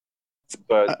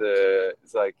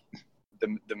it's like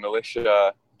the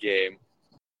Militia game.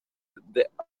 The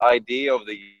idea of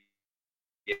the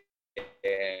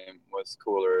game was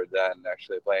cooler than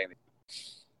actually playing it.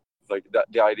 Like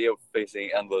the idea of facing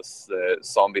endless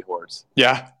zombie hordes.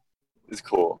 Yeah, is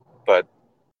cool, but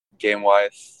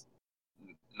game-wise,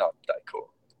 not that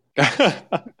cool.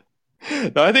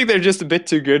 No, I think they're just a bit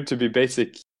too good to be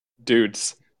basic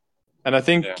dudes, and I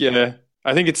think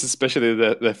it's especially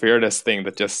the fearless thing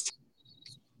that just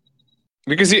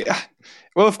because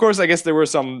well, of course, I guess there were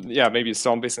some maybe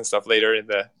zombies and stuff later in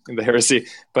the heresy,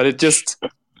 but it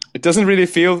doesn't really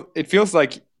feel. It feels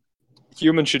like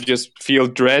humans should just feel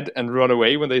dread and run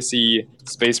away when they see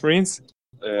Space Marines.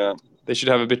 Yeah. They should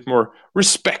have a bit more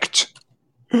respect.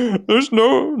 There's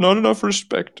not enough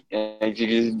respect. And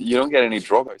you don't get any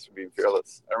drawbacks for being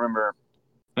fearless. I remember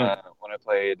when I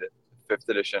played 5th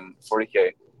edition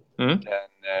 40k, and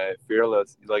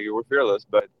fearless, like you were fearless,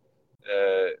 but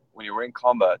when you were in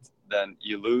combat, then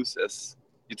you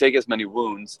take as many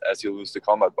wounds as you lose the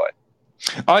combat by.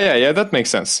 Oh yeah, that makes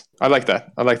sense. I like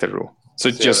that rule.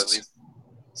 So just at least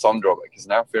some drawback, because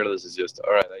now fearless is just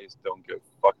alright. I just don't give a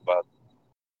fuck about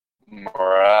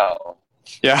morale.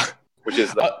 Yeah, which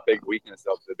is like a big weakness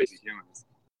of the basic humans.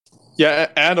 Yeah,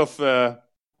 and of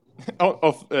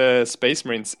Space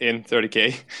Marines in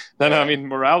 30k. Then I mean,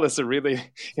 morale is a really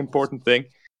important thing.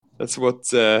 That's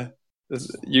what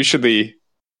usually,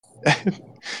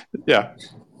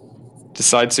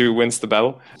 decides who wins the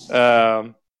battle.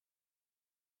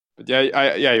 But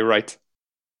you're right.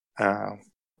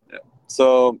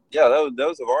 So that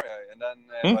was Avaria, and then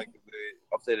like they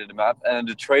updated the map, and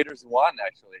the traders won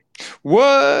actually.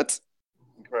 What?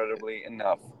 Incredibly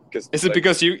enough, is it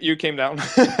because you came down?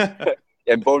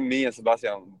 Yeah, both me and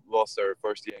Sebastian lost our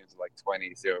first games like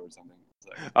 20-0 or something.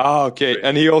 Okay,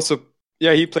 and he also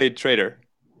he played trader.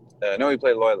 No, he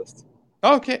played loyalist.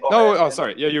 Okay.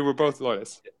 Sorry. Yeah, you were both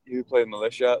loyalists. He played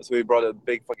militia, so he brought a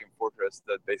big fucking fortress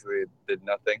that basically did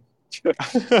nothing. Pretty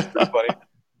funny.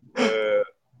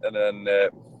 And then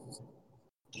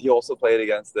he also played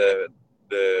against the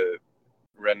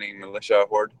Renning militia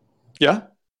horde. Yeah.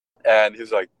 And he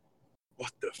was like,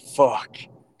 "What the fuck?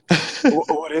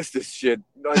 What is this shit?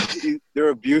 Like, they're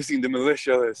abusing the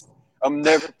militia list. I'm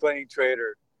never playing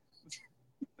trader."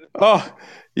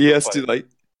 He has to like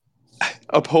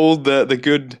uphold the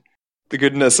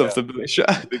goodness of the militia.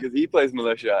 Because he plays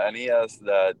militia and he has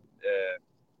that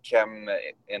chem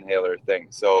inhaler thing.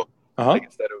 So like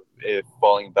instead of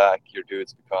falling back, your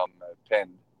dudes become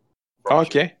pinned.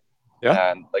 Okay. Yeah.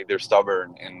 And like they're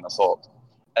stubborn in assault.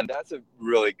 And that's a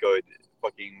really good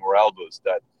fucking morale boost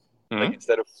that like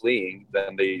instead of fleeing,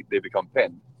 then they become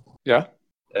pinned. Yeah.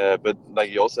 But like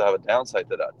you also have a downside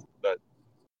to that. But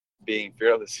being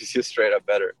fearless is just straight up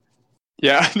better.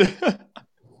 Yeah.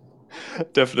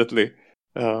 Definitely.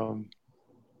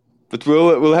 But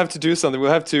we'll have to do something.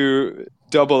 We'll have to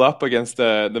double up against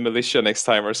the militia next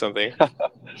time or something.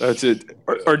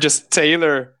 or just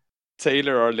tailor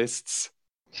our lists.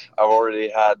 I've already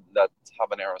had that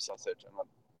habanero sausage. I'm not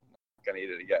gonna eat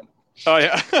it again. Oh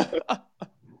yeah.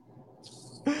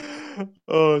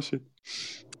 Oh shit.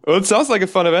 Well, it sounds like a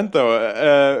fun event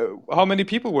though. How many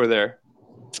people were there?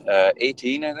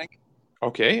 18, I think.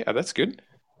 Okay, that's good.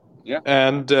 Yeah.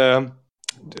 And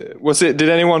did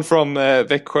anyone from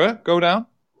Växjö go down?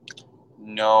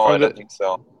 No, I don't think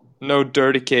so. No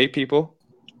Dirty K people?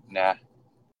 Nah.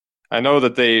 I know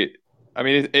that it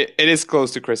is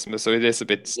close to Christmas, so it is a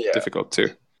bit difficult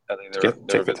to I think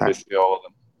they're basically all of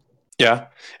them. Yeah.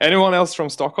 Anyone else from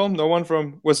Stockholm? No one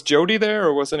was Jody there,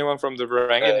 or was anyone from the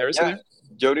Varangian Heresy there?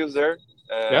 Jody was there.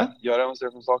 Göran was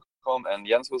there from Stockholm, and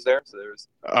Jens was there. So there's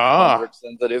one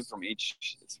representative from each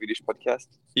Swedish podcast.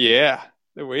 Yeah,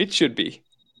 the way it should be.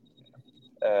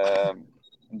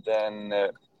 Then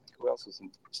who else was in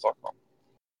Stockholm?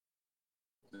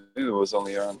 It was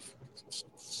only Göran.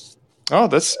 Oh,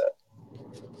 that's.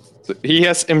 So he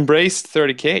has embraced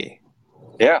 30k.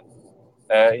 Yeah,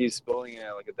 He's building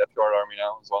like a Death Guard army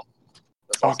now as well.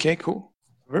 That's awesome. Okay, cool.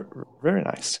 Very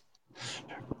nice.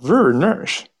 Very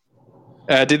nice.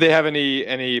 Did they have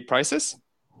any prizes?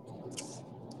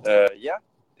 Yeah.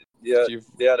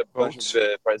 They had a bunch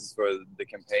vote? of prizes for the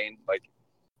campaign, like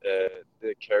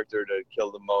the character that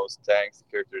killed the most tanks, the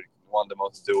character that won the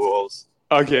most duels,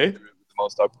 Okay. the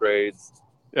most upgrades,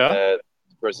 Yeah. the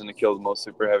person that killed the most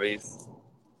super heavies.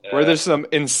 Were there some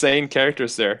insane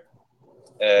characters there?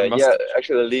 Yeah,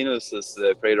 actually, Linus's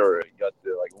Praetor got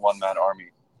the like one-man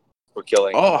army for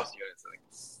killing the most units. I think.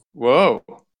 Whoa.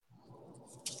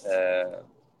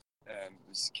 And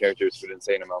these characters with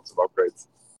insane amounts of upgrades.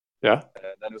 Yeah.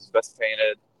 Then it was best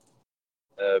painted,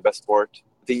 best sport.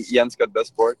 I think Jens got best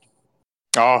sport.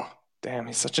 Oh, damn!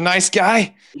 He's such a nice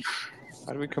guy.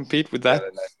 How do we compete with that?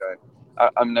 Yeah, nice guy.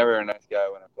 I'm never a nice guy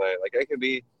when I play. Like I can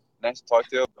be nice to talk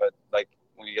to, but like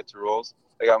when you get to rules,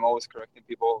 like I'm always correcting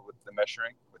people with the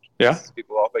measuring, which pisses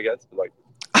people off, I guess. But like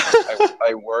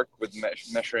I work with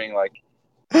measuring like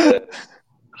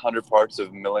 100 parts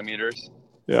of millimeters.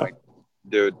 Yeah. Like,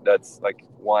 dude, that's like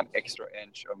 1 extra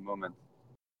inch of movement.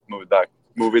 Move it back.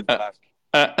 Move it back.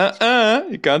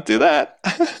 You can't do that.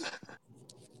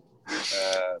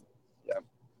 Yeah.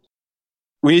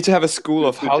 We need to have a school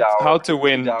of how to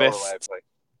win best.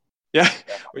 Yeah.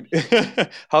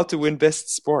 How to win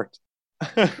best sport.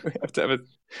 We have to have a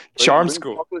charm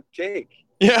school. Chocolate cake.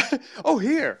 Yeah. Oh,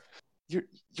 here.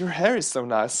 Your hair is so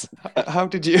nice. How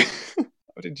did you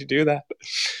do that?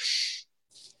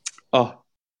 Oh,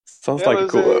 sounds like it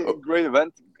was cool. A great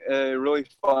event. Really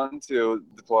fun to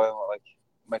deploy like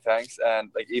my tanks, and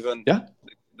like even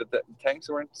the tanks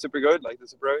weren't super good, like the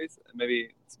super heavies. Maybe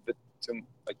it's a bit too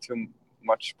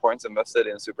much points invested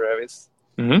in super heavies.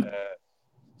 Mm-hmm.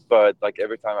 But like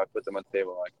every time I put them on the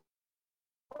table, like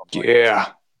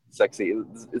sexy.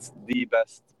 It's the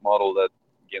best model that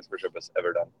Games Workshop has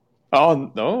ever done.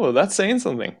 Oh no, that's saying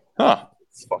something, huh?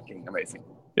 It's fucking amazing.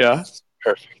 Yeah, it's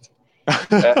perfect.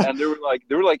 And there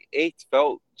were like 8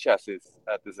 felt chassis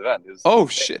at this event.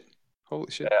 Shit!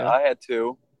 Holy shit! I had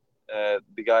 2.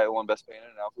 The guy who won Best Painter,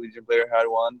 an Alpha Legion player, had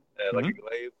one, like a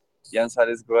glaive. Jens had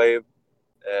his glaive.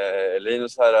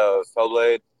 Linus had a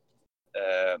Fellblade.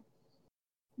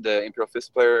 The Imperial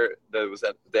Fist player that was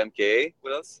at the MKA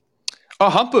with us. Oh,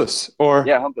 Hampus, or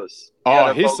Hampus.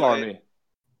 His army.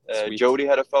 Jody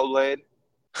had a Fellblade.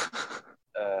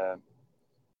 I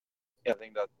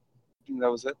think that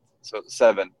was it. So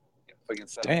 7. Fucking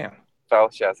 7. Damn. Foul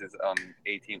chassis on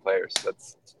 18 players.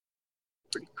 That's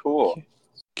pretty cool.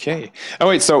 Okay. Oh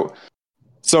wait, so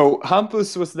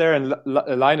Hampus was there and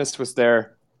Linus was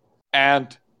there,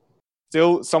 and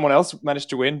still someone else managed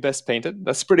to win Best Painted.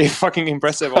 That's pretty fucking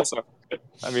impressive, also.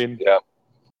 I mean, yeah.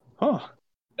 Huh.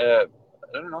 I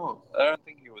don't know. I don't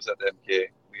think he was at the MK.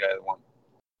 The guy that won.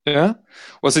 Yeah.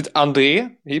 Was it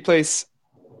André? He plays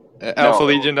Alpha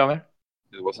Legion down there.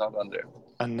 It was not André.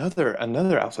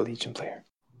 Another Alpha Legion player.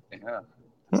 Yeah.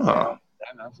 Oh.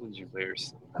 Damn Alpha Legion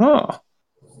players. Huh.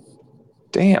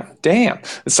 Damn.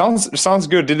 It sounds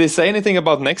good. Did they say anything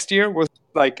about next year? Was it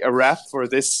like a wrap for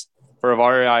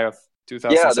Avari of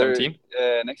 2017?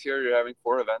 Yeah, next year they're having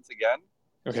 4 events again.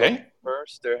 Okay. So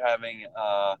first they're having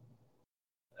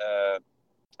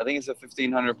I think it's a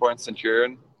 1,500 point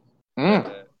Centurion.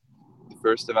 The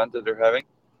first event that they're having.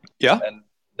 Yeah. And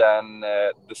then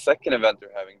the second event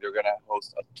they're having, they're gonna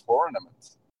host a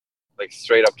tournament, like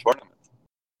straight up tournament.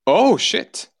 Oh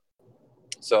shit!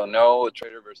 So no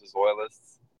Trader versus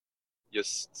Loyalists,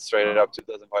 just straight up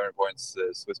 2,500 points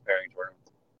Swiss pairing tournament.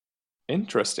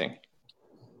 Interesting.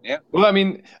 Yeah. Well, I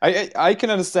mean, I can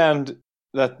understand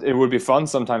that it would be fun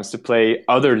sometimes to play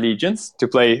other legions,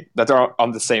 that are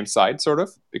on the same side, sort of,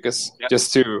 because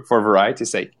just for variety's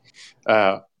sake.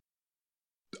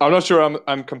 I'm not sure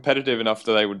I'm competitive enough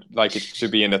that I would like it to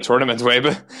be in a tournament way,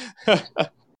 but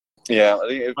yeah, I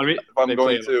think if I'm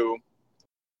going to,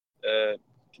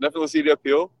 can definitely see the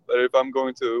appeal. But if I'm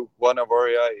going to one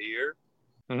Avari a year,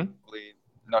 probably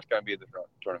not going to be at the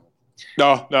tournament.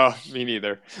 No, me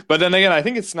neither. But then again, I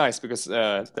think it's nice because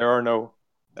there are no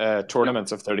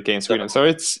tournaments of 30K in Sweden, so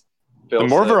it's the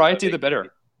more variety, the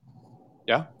better.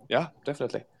 Yeah,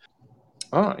 definitely.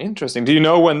 Oh, interesting. Do you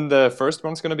know when the first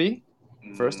one's going to be?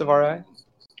 First Avari?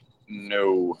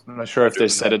 No. I'm not sure if they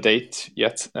set a date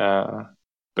yet. But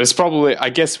it's probably, I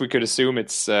guess we could assume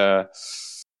it's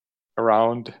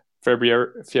around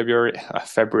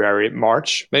February,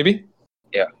 March, maybe?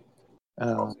 Yeah.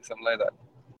 Something like that.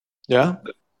 Yeah.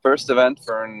 The first event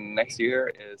for next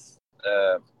year is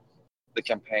the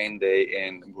campaign day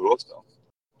in Borås,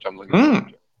 which I'm looking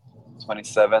forward to.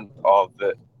 27th of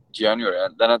January.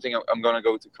 And then I think I'm going to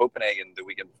go to Copenhagen the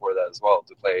weekend before that as well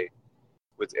to play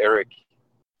with Eric.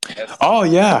 Yes. Oh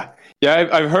yeah,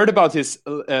 I've heard about his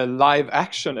live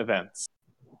action events.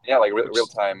 Yeah, like real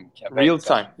time campaign. Real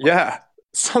time, yeah,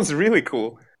 sounds really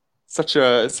cool. Such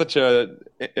a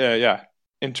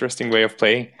interesting way of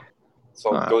playing.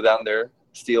 So go down there,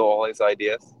 steal all his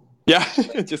ideas. Yeah,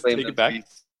 just take it back.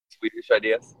 Swedish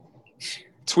ideas.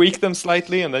 Tweak them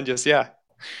slightly, and then just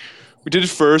we did it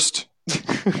first.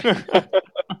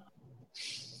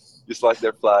 Just like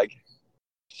their flag.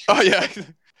 Oh yeah.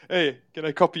 Hey, can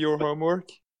I copy your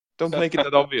homework? Don't make it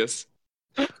that obvious.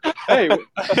 Hey,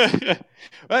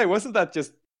 hey, wasn't that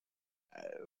just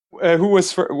who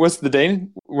was the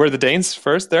Dane? Were the Danes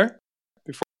first there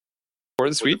before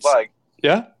the Swedes? The flag.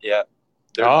 Yeah. Yeah.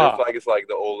 Their flag is like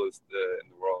the oldest in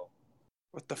the world.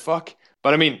 What the fuck?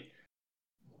 But I mean,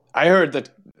 I heard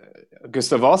that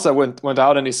Gustav Vasa went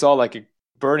out and he saw like a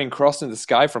burning cross in the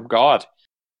sky from God.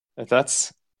 And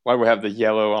that's why we have the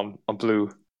yellow on blue.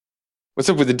 What's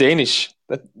up with the Danish?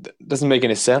 That doesn't make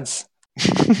any sense.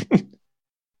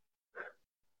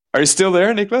 Are you still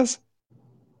there, Niklas?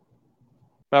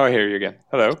 Now I hear you again.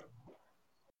 Hello.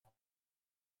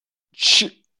 Shh.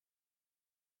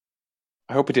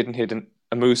 I hope it didn't hit a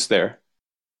moose there.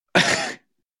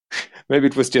 Maybe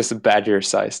it was just a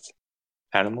badger-sized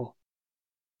animal.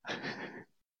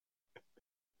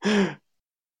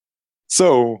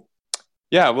 So,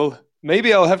 yeah, well,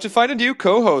 maybe I'll have to find a new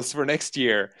co-host for next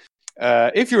year.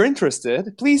 If you're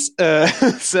interested, please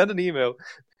send an email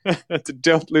to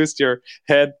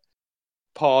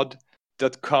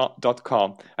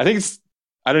don'tloseyourheadpod.com. I think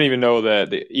I don't even know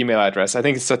the email address. I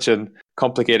think it's such a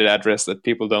complicated address that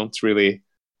people don't really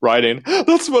write in.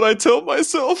 That's what I tell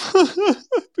myself.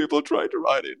 People try to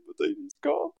write in, but they just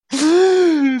can't.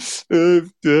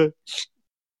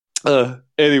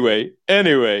 Anyway,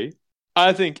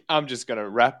 I think I'm just gonna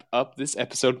wrap up this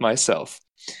episode myself.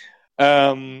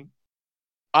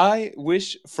 I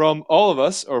wish from all of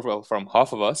us, or well, from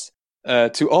half of us,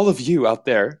 to all of you out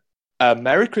there, a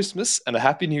Merry Christmas and a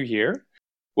Happy New Year.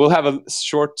 We'll have a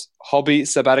short hobby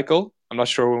sabbatical. I'm not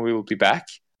sure when we will be back.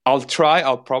 I'll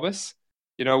promise.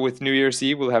 You know, with New Year's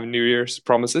Eve, we'll have New Year's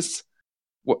promises.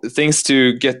 Things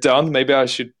to get done. Maybe I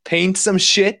should paint some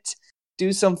shit.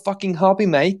 Do some fucking hobby,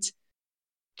 mate.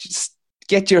 Just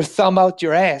get your thumb out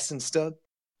your ass and start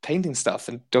painting stuff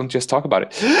and don't just talk about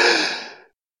it.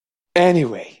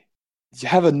 Anyway, you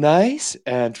have a nice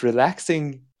and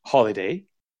relaxing holiday.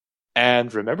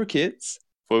 And remember, kids,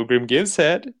 Fulgrim gives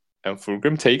head and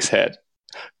Fulgrim takes head.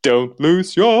 Don't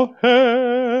lose your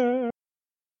head.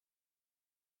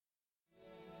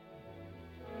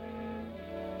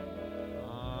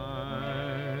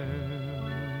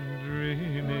 I'm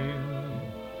dreaming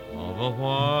of a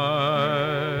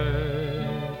white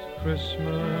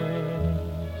Christmas.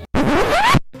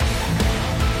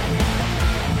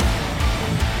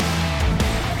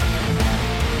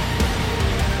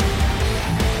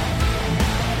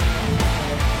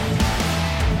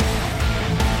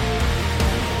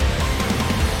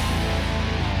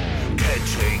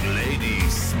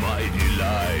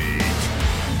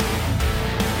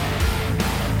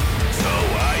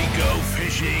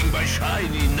 By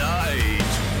shiny night,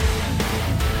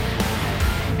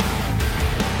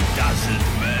 doesn't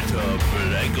matter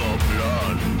black or